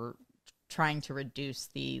or trying to reduce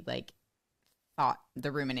the like thought,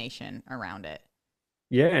 the rumination around it.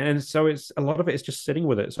 yeah, and so it's a lot of it is just sitting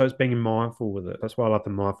with it. So it's being mindful with it. That's why I like the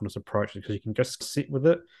mindfulness approach, because you can just sit with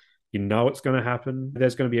it. You know it's going to happen.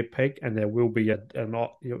 There's going to be a peak, and there will be a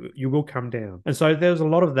not. You will come down. And so there's a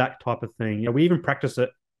lot of that type of thing. We even practice it.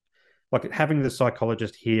 Like having the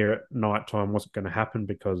psychologist here at night time wasn't going to happen,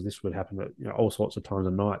 because this would happen at all sorts of times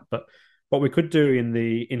of night. But what we could do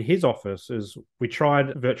in his office is we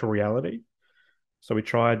tried virtual reality. So we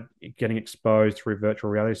tried getting exposed through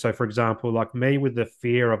virtual reality. So, for example, like me with the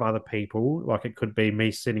fear of other people, like it could be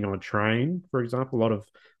me sitting on a train, for example, a lot of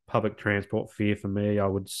public transport fear for me. I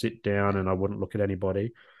would sit down Right. and I wouldn't look at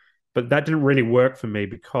anybody. But that didn't really work for me,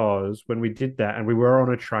 because when we did that and we were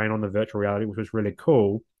on a train on the virtual reality, which was really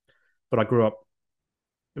cool, but I grew up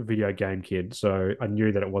a video game kid, so I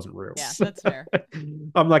knew that it wasn't real. Yeah, So that's fair.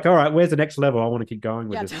 I'm like, all right, where's the next level? I want to keep going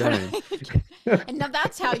with Yeah, this game. totally. And now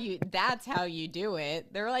that's how you do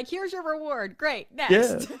it. They're like, here's your reward. Great. Yeah,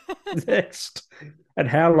 Next. next. And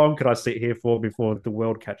how long could I sit here for before the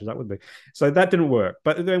world catches up with me? So that didn't work.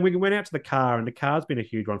 But then we went out to the car, and the car's been a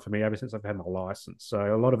huge one for me ever since I've had my license.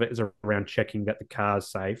 So a lot of it is around checking that the car's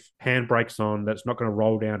safe, handbrakes on, that's not going to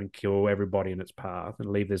roll down and kill everybody in its path and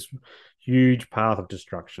leave this huge path of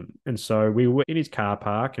destruction. And so we were in his car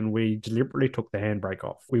park, and we deliberately took the handbrake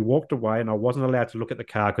off. We walked away, and I wasn't allowed to look at the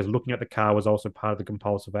car, because looking at the car was also part of the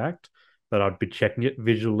compulsive act, that I'd be checking it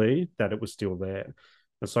visually that it was still there.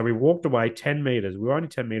 And so we walked away 10 meters. We were only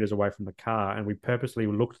 10 meters away from the car, and we purposely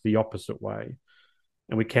looked the opposite way.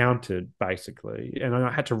 And we counted, basically. And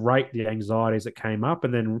I had to rate the anxieties that came up,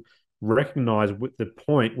 and then recognize with the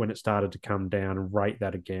point when it started to come down, and rate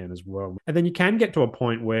that again as well. And then you can get to a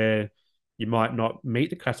point where you might not meet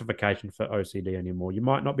the classification for OCD anymore. You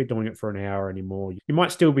might not be doing it for an hour anymore. You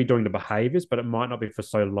might still be doing the behaviors, but it might not be for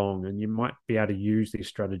so long. And you might be able to use these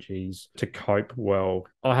strategies to cope well.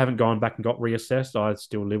 I haven't gone back and got reassessed. I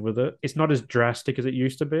still live with it. It's not as drastic as it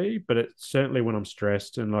used to be, but it's certainly when I'm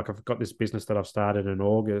stressed. And like I've got this business that I've started in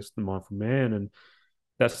August, the Mindful Man, and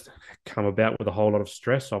that's come about with a whole lot of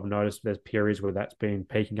stress. I've noticed there's periods where that's been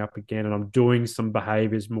peaking up again, and I'm doing some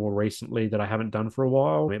behaviors more recently that I haven't done for a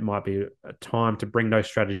while. It might be a time to bring those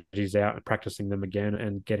strategies out and practicing them again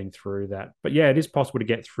and getting through that. But yeah, it is possible to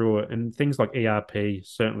get through it, and things like ERP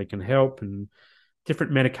certainly can help, and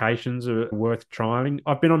different medications are worth trying.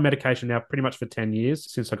 I've been on medication now pretty much for 10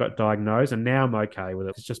 years since I got diagnosed, and now I'm okay with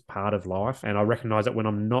it. It's just part of life. And I recognize that when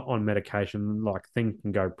I'm not on medication, like things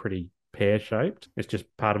can go pretty pear shaped. It's just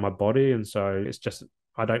part of my body. And so it's just,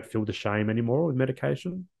 I don't feel the shame anymore with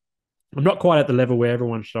medication. I'm not quite at the level where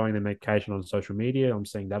everyone's showing their medication on social media. I'm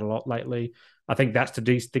seeing that a lot lately. I think that's to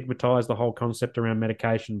destigmatize the whole concept around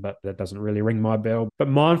medication, but that doesn't really ring my bell. But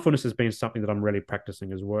mindfulness has been something that I'm really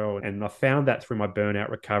practicing as well. And I found that through my burnout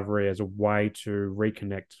recovery as a way to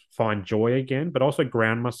reconnect, find joy again, but also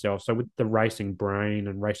ground myself. So with the racing brain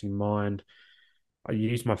and racing mind, I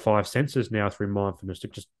use my five senses now through mindfulness to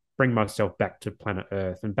just bring myself back to planet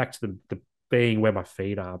Earth and back to the being where my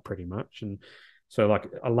feet are pretty much. And so like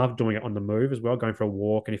I love doing it on the move as well, going for a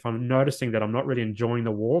walk. And if I'm noticing that I'm not really enjoying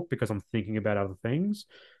the walk because I'm thinking about other things,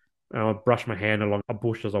 I'll brush my hand along a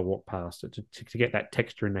bush as I walk past it to get that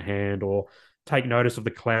texture in the hand, or take notice of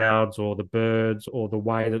the clouds or the birds or the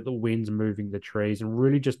way that the wind's moving the trees, and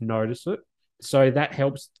really just notice it. So that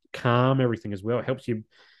helps calm everything as well. It helps you,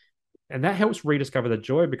 and that helps rediscover the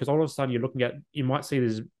joy, because all of a sudden you're looking at, you might see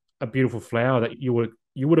there's a beautiful flower that you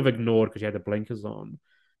would have ignored because you had the blinkers on,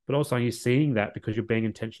 but also you're seeing that because you're being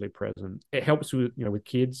intentionally present. It helps with, with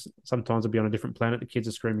kids. Sometimes I'll be on a different planet, the kids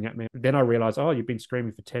are screaming at me, then I realize, oh, you've been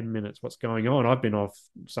screaming for 10 minutes, what's going on? I've been off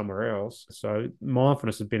somewhere else. So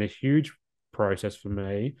mindfulness has been a huge process for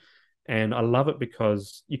me, and I love it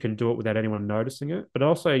because you can do it without anyone noticing it, but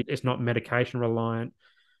also it's not medication reliant.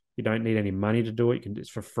 You don't need any money to do it. It's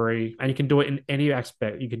for free, and you can do it in any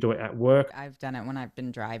aspect. You can do it at work. I've done it when I've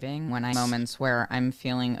been driving, when I moments where I'm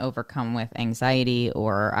feeling overcome with anxiety,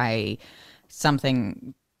 or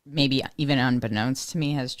something maybe even unbeknownst to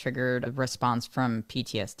me has triggered a response from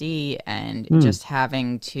PTSD, and just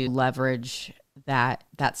having to leverage that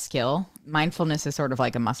skill. Mindfulness is sort of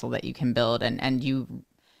like a muscle that you can build, and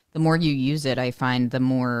the more you use it, I find the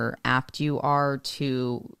more apt you are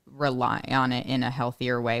to rely on it in a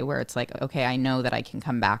healthier way, where it's like, okay, I know that I can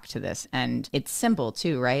come back to this. And it's simple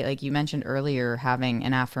too, right? Like you mentioned earlier, having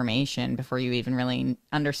an affirmation before you even really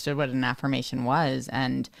understood what an affirmation was.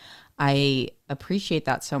 And I appreciate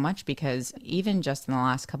that so much, because even just in the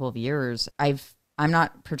last couple of years, I'm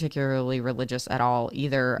not particularly religious at all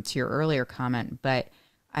either, to your earlier comment, but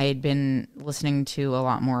I had been listening to a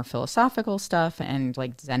lot more philosophical stuff and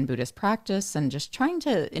like Zen Buddhist practice, and just trying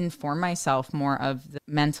to inform myself more of the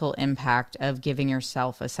mental impact of giving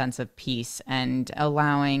yourself a sense of peace and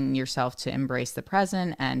allowing yourself to embrace the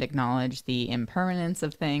present and acknowledge the impermanence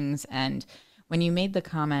of things. And when you made the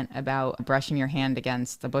comment about brushing your hand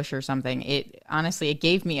against the bush or something, it honestly, it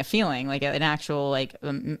gave me a feeling, like an actual like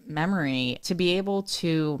memory, to be able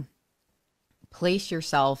to place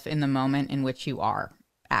yourself in the moment in which you are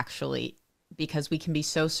actually, because we can be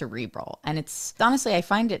so cerebral. And it's honestly, I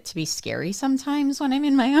find it to be scary sometimes when I'm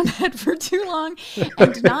in my own head for too long,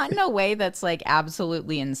 and not in a way that's like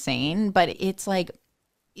absolutely insane, but it's like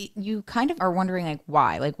you kind of are wondering like,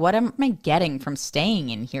 why, like what am I getting from staying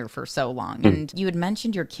in here for so long? And you had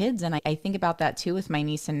mentioned your kids, and I think about that too with my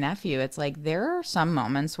niece and nephew. It's like there are some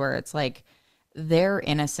moments where it's like their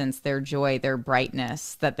innocence, their joy, their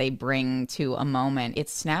brightness that they bring to a moment, it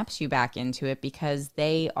snaps you back into it, because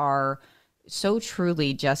they are so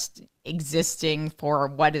truly just existing for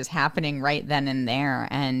what is happening right then and there.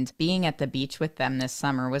 And being at the beach with them this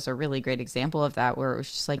summer was a really great example of that, where it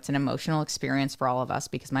was just like, it's an emotional experience for all of us,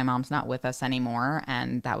 because my mom's not with us anymore.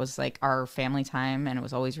 And that was like our family time, and it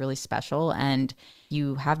was always really special. And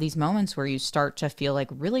you have these moments where you start to feel like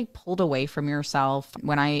really pulled away from yourself.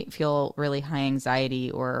 When I feel really high anxiety,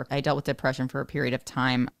 or I dealt with depression for a period of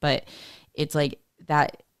time, but it's like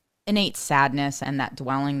that innate sadness and that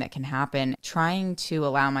dwelling that can happen, trying to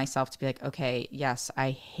allow myself to be like, okay, yes,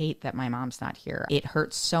 I hate that my mom's not here. It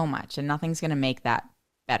hurts so much, and nothing's going to make that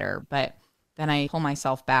better. But then I pull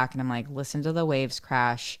myself back and I'm like, listen to the waves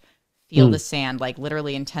crash, feel the sand, like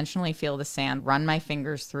literally intentionally feel the sand, run my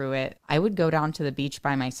fingers through it. I would go down to the beach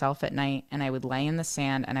by myself at night, and I would lay in the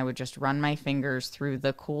sand, and I would just run my fingers through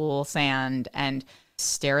the cool sand and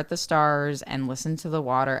stare at the stars and listen to the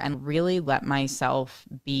water, and really let myself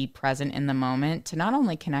be present in the moment, to not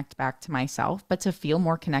only connect back to myself, but to feel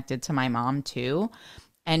more connected to my mom too,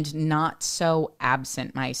 and not so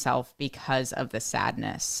absent myself because of the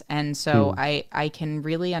sadness. And so I can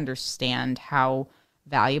really understand how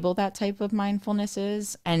valuable that type of mindfulness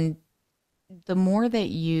is. And the more that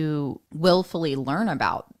you willfully learn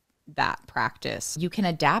about that practice, you can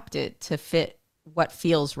adapt it to fit what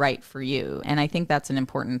feels right for you. And I think that's an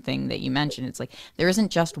important thing that you mentioned. It's like there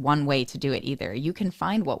isn't just one way to do it either. You can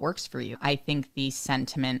find what works for you. I think the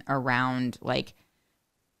sentiment around like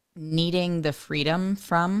needing the freedom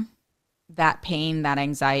from that pain, that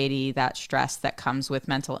anxiety, that stress that comes with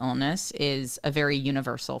mental illness is a very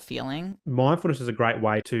universal feeling. Mindfulness is a great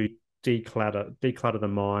way to declutter the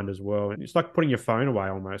mind as well. And it's like putting your phone away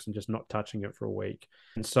almost and just not touching it for a week.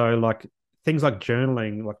 And so like things like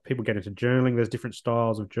journaling, like people get into journaling. There's different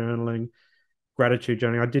styles of journaling, gratitude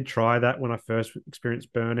journaling. I did try that when I first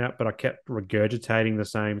experienced burnout, but I kept regurgitating the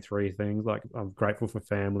same three things. Like I'm grateful for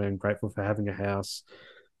family, I'm grateful for having a house,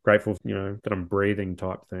 grateful, that I'm breathing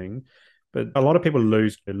type thing. But a lot of people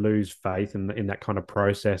lose faith in that kind of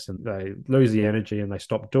process, and they lose the energy and they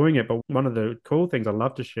stop doing it. But one of the cool things I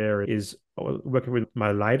love to share is working with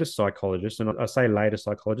my latest psychologist, and I say latest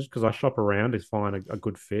psychologist because I shop around to find a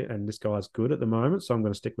good fit, and this guy's good at the moment, so I'm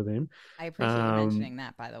going to stick with him. I appreciate you Um, mentioning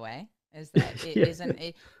that, by the way, is that it yeah, isn't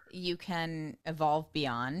it, you can evolve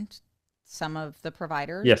beyond some of the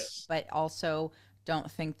providers, yes, but also don't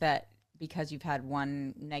think that because you've had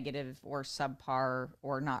one negative or subpar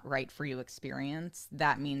or not right for you experience,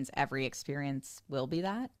 that means every experience will be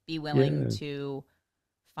that. Be willing yeah. to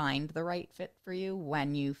find the right fit for you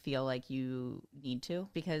when you feel like you need to,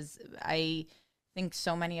 because I think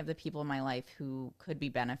so many of the people in my life who could be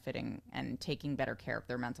benefiting and taking better care of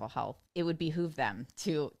their mental health, it would behoove them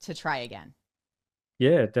to try again.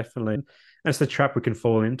 Yeah, definitely. And it's the trap we can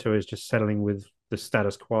fall into, is just settling with the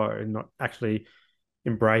status quo and not actually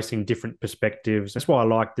embracing different perspectives. That's why I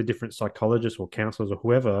like the different psychologists or counselors or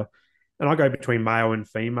whoever. And I go between male and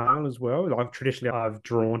female as well. I've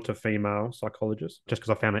drawn to female psychologists just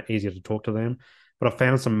because I found it easier to talk to them. But I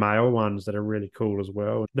found some male ones that are really cool as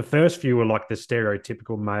well. The first few were like the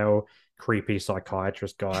stereotypical male creepy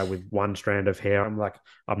psychiatrist guy with one strand of hair. I'm like,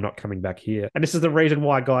 I'm not coming back here. And this is the reason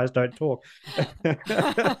why guys don't talk.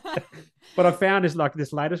 But I found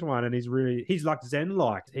this latest one, and he's like Zen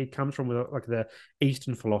like. He comes from like the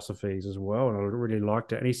Eastern philosophies as well, and I really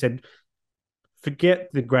liked it. And he said, forget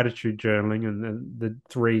the gratitude journaling and the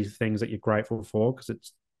three things that you're grateful for, because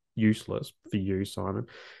it's useless for you, Simon.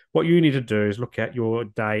 What you need to do is look at your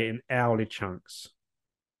day in hourly chunks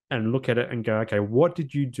and look at it and go, okay, what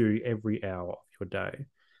did you do every hour of your day?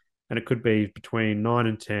 And it could be between 9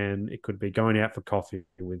 and 10. It could be going out for coffee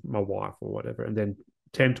with my wife or whatever. And then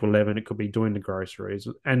 10 to 11, it could be doing the groceries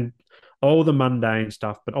and all the mundane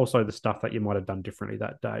stuff, but also the stuff that you might have done differently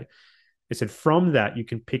that day. It said from that, you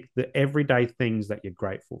can pick the everyday things that you're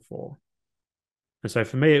grateful for. And so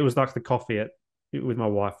for me, it was like the with my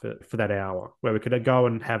wife for that hour where we could go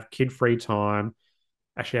and have kid free time,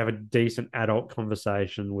 actually have a decent adult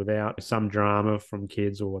conversation without some drama from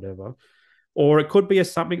kids or whatever. Or it could be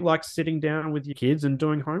something like sitting down with your kids and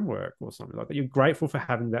doing homework or something like that. You're grateful for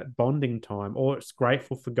having that bonding time, or it's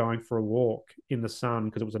grateful for going for a walk in the sun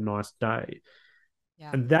because it was a nice day. Yeah.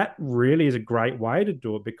 And that really is a great way to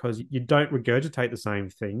do it, because you don't regurgitate the same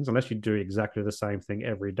things unless you do exactly the same thing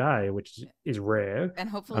every day, which is rare. And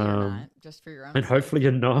hopefully you're Um, not, just for your own and sake. hopefully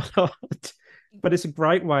you're not. But it's a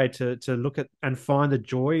great way to look at and find the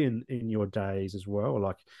joy in your days as well.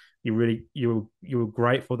 Like you were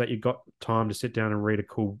grateful that you got time to sit down and read a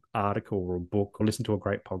cool article or a book or listen to a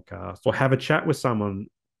great podcast or have a chat with someone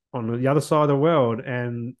on the other side of the world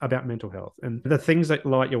and about mental health and the things that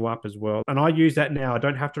light you up as well. And I use that now. I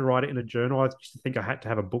don't have to write it in a journal. I used to think I had to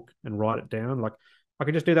have a book and write it down. Like I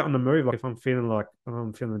can just do that on the move. Like if I'm feeling like, oh,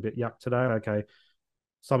 I'm feeling a bit yuck today, okay,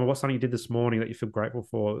 Simon, what's something you did this morning that you feel grateful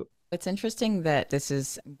for? It's interesting that this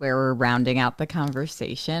is where we're rounding out the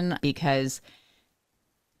conversation, because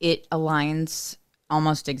it aligns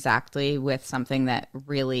almost exactly with something that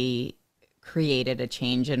really created a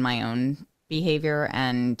change in my own behavior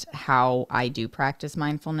and how I do practice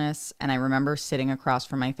mindfulness. And I remember sitting across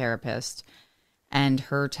from my therapist and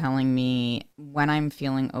her telling me when I'm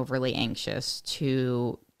feeling overly anxious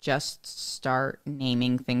to just start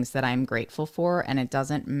naming things that I'm grateful for. And it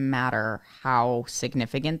doesn't matter how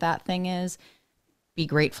significant that thing is. Be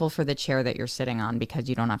grateful for the chair that you're sitting on because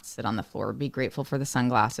you don't have to sit on the floor. Be grateful for the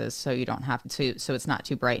sunglasses so you don't have to, so it's not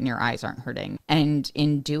too bright and your eyes aren't hurting. And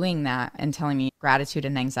in doing that and telling me gratitude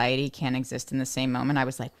and anxiety can't exist in the same moment, I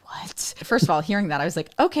was like, what? First of all, hearing that, I was like,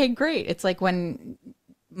 okay, great. It's like when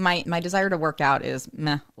my desire to work out is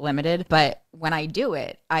limited, but when I do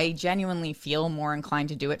it, I genuinely feel more inclined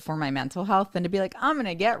to do it for my mental health than to be like, I'm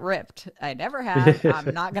gonna get ripped. I never have.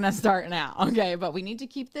 I'm not gonna start now. Okay, but we need to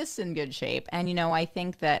keep this in good shape. And I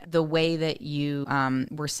think that the way that you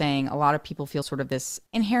were saying, a lot of people feel sort of this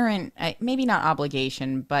inherent, maybe not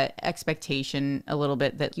obligation, but expectation a little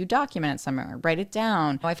bit that you document it somewhere, write it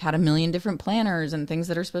down. I've had a million different planners and things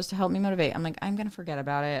that are supposed to help me motivate. I'm like, I'm gonna forget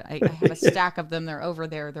about it. I have a stack of them. They're over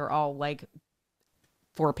there. They're all like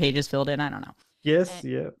 4 pages filled in. I don't know. Yes,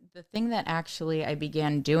 And yeah. the thing that actually I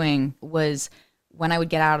began doing was when I would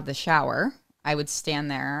get out of the shower, I would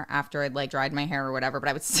stand there after I'd like dried my hair or whatever, but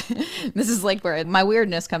I would, this is like where my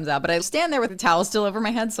weirdness comes out, but I would stand there with the towel still over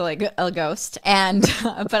my head. So like a ghost. And,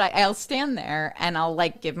 but I'll stand there and I'll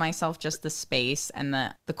like give myself just the space and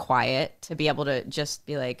the quiet to be able to just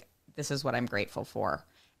be like, this is what I'm grateful for.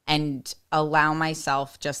 And allow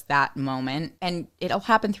myself just that moment. And it'll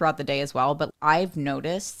happen throughout the day as well. But I've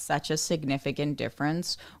noticed such a significant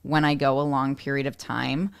difference when I go a long period of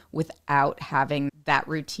time without having that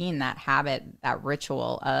routine, that habit, that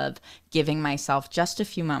ritual of giving myself just a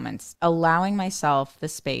few moments, allowing myself the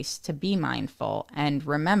space to be mindful and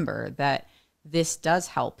remember that this does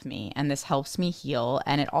help me and this helps me heal.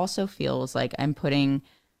 And it also feels like I'm putting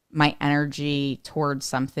my energy towards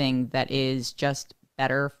something that is just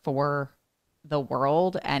better for the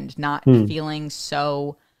world and not feeling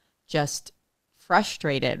so just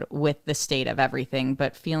frustrated with the state of everything,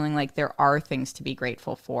 but feeling like there are things to be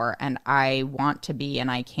grateful for. And I want to be and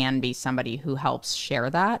I can be somebody who helps share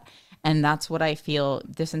that. And that's what I feel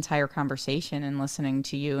this entire conversation and listening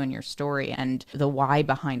to you and your story and the why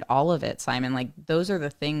behind all of it, Simon. Like, those are the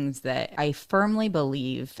things that I firmly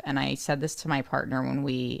believe. And I said this to my partner when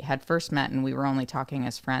we had first met and we were only talking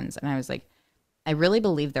as friends. And I was like, I really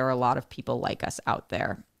believe there are a lot of people like us out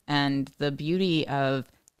there. And the beauty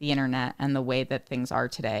of the internet and the way that things are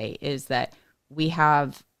today is that we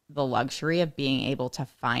have the luxury of being able to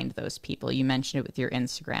find those people. You mentioned it with your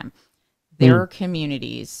Instagram. There are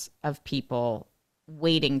communities of people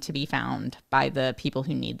waiting to be found by the people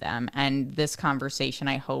who need them. And this conversation,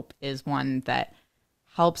 I hope, is one that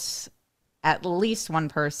helps at least one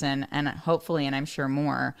person and hopefully, and I'm sure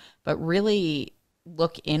more, but really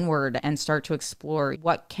look inward and start to explore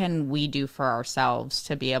what can we do for ourselves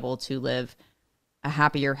to be able to live a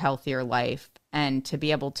happier, healthier life and to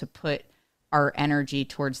be able to put our energy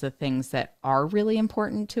towards the things that are really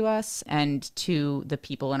important to us and to the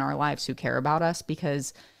people in our lives who care about us,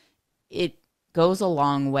 because it goes a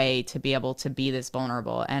long way to be able to be this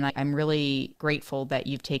vulnerable. And I'm really grateful that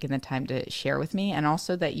you've taken the time to share with me, and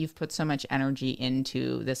also that you've put so much energy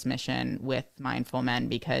into this mission with Mindful Men,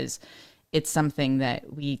 because it's something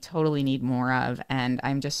that we totally need more of. And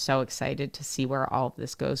I'm just so excited to see where all of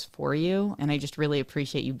this goes for you. And I just really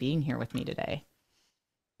appreciate you being here with me today.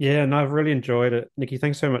 Yeah, no, I've really enjoyed it. Nikki,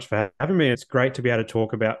 thanks so much for having me. It's great to be able to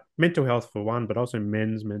talk about mental health for one, but also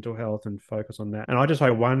men's mental health and focus on that. And I just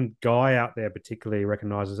hope one guy out there particularly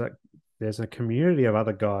recognizes that there's a community of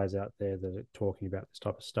other guys out there that are talking about this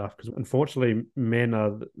type of stuff. Because unfortunately, men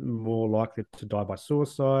are more likely to die by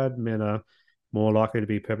suicide. Men are more likely to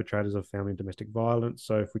be perpetrators of family and domestic violence.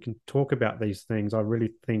 So if we can talk about these things, I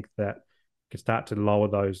really think that we can start to lower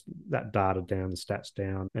that data down, the stats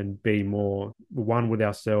down, and be more one with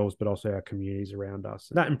ourselves, but also our communities around us.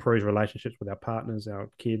 That improves relationships with our partners, our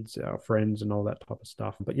kids, our friends, and all that type of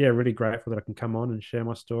stuff. But yeah, really grateful that I can come on and share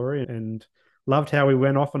my story, and loved how we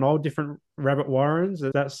went off on all different rabbit warrens.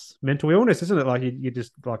 That's mental illness, isn't it? Like you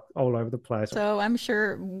just like all over the place. So I'm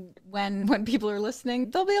sure when people are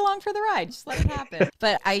listening, they'll be along for the ride. Just let it happen.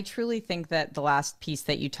 But I truly think that the last piece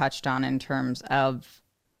that you touched on in terms of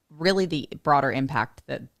really the broader impact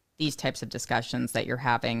that these types of discussions that you're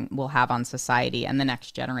having will have on society and the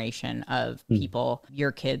next generation of people,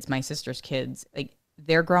 your kids, my sister's kids, like,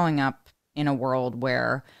 they're growing up in a world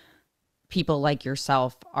where people like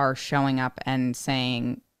yourself are showing up and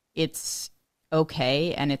saying it's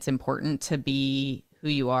okay and it's important to be who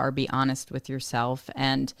you are, be honest with yourself,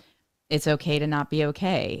 and it's okay to not be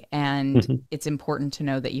okay. And it's important to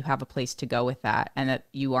know that you have a place to go with that and that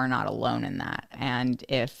you are not alone in that. And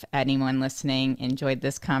if anyone listening enjoyed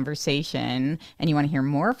this conversation and you want to hear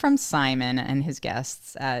more from Simon and his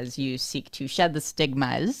guests as you seek to shed the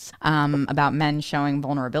stigmas about men showing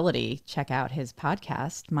vulnerability, check out his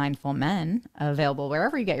podcast, Mindful Men, available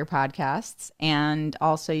wherever you get your podcasts. And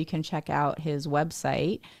also you can check out his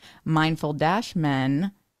website,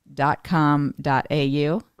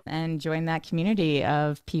 mindful-men.com.au. and join that community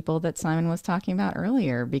of people that Simon was talking about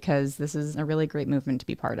earlier, because this is a really great movement to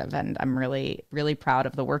be part of. And I'm really, really proud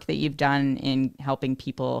of the work that you've done in helping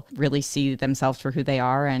people really see themselves for who they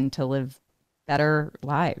are and to live better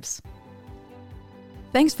lives.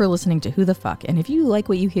 Thanks for listening to Who the Fuck. And if you like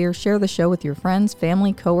what you hear, share the show with your friends,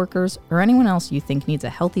 family, coworkers, or anyone else you think needs a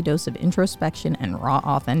healthy dose of introspection and raw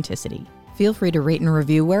authenticity. Feel free to rate and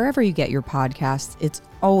review wherever you get your podcasts. It's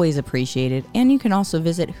always appreciated. And you can also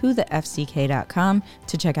visit whothefck.com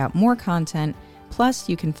to check out more content. Plus,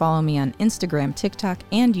 you can follow me on Instagram, TikTok,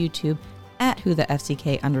 and YouTube at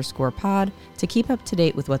whothefck_pod to keep up to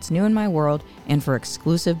date with what's new in my world and for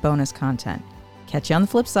exclusive bonus content. Catch you on the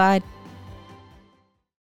flip side.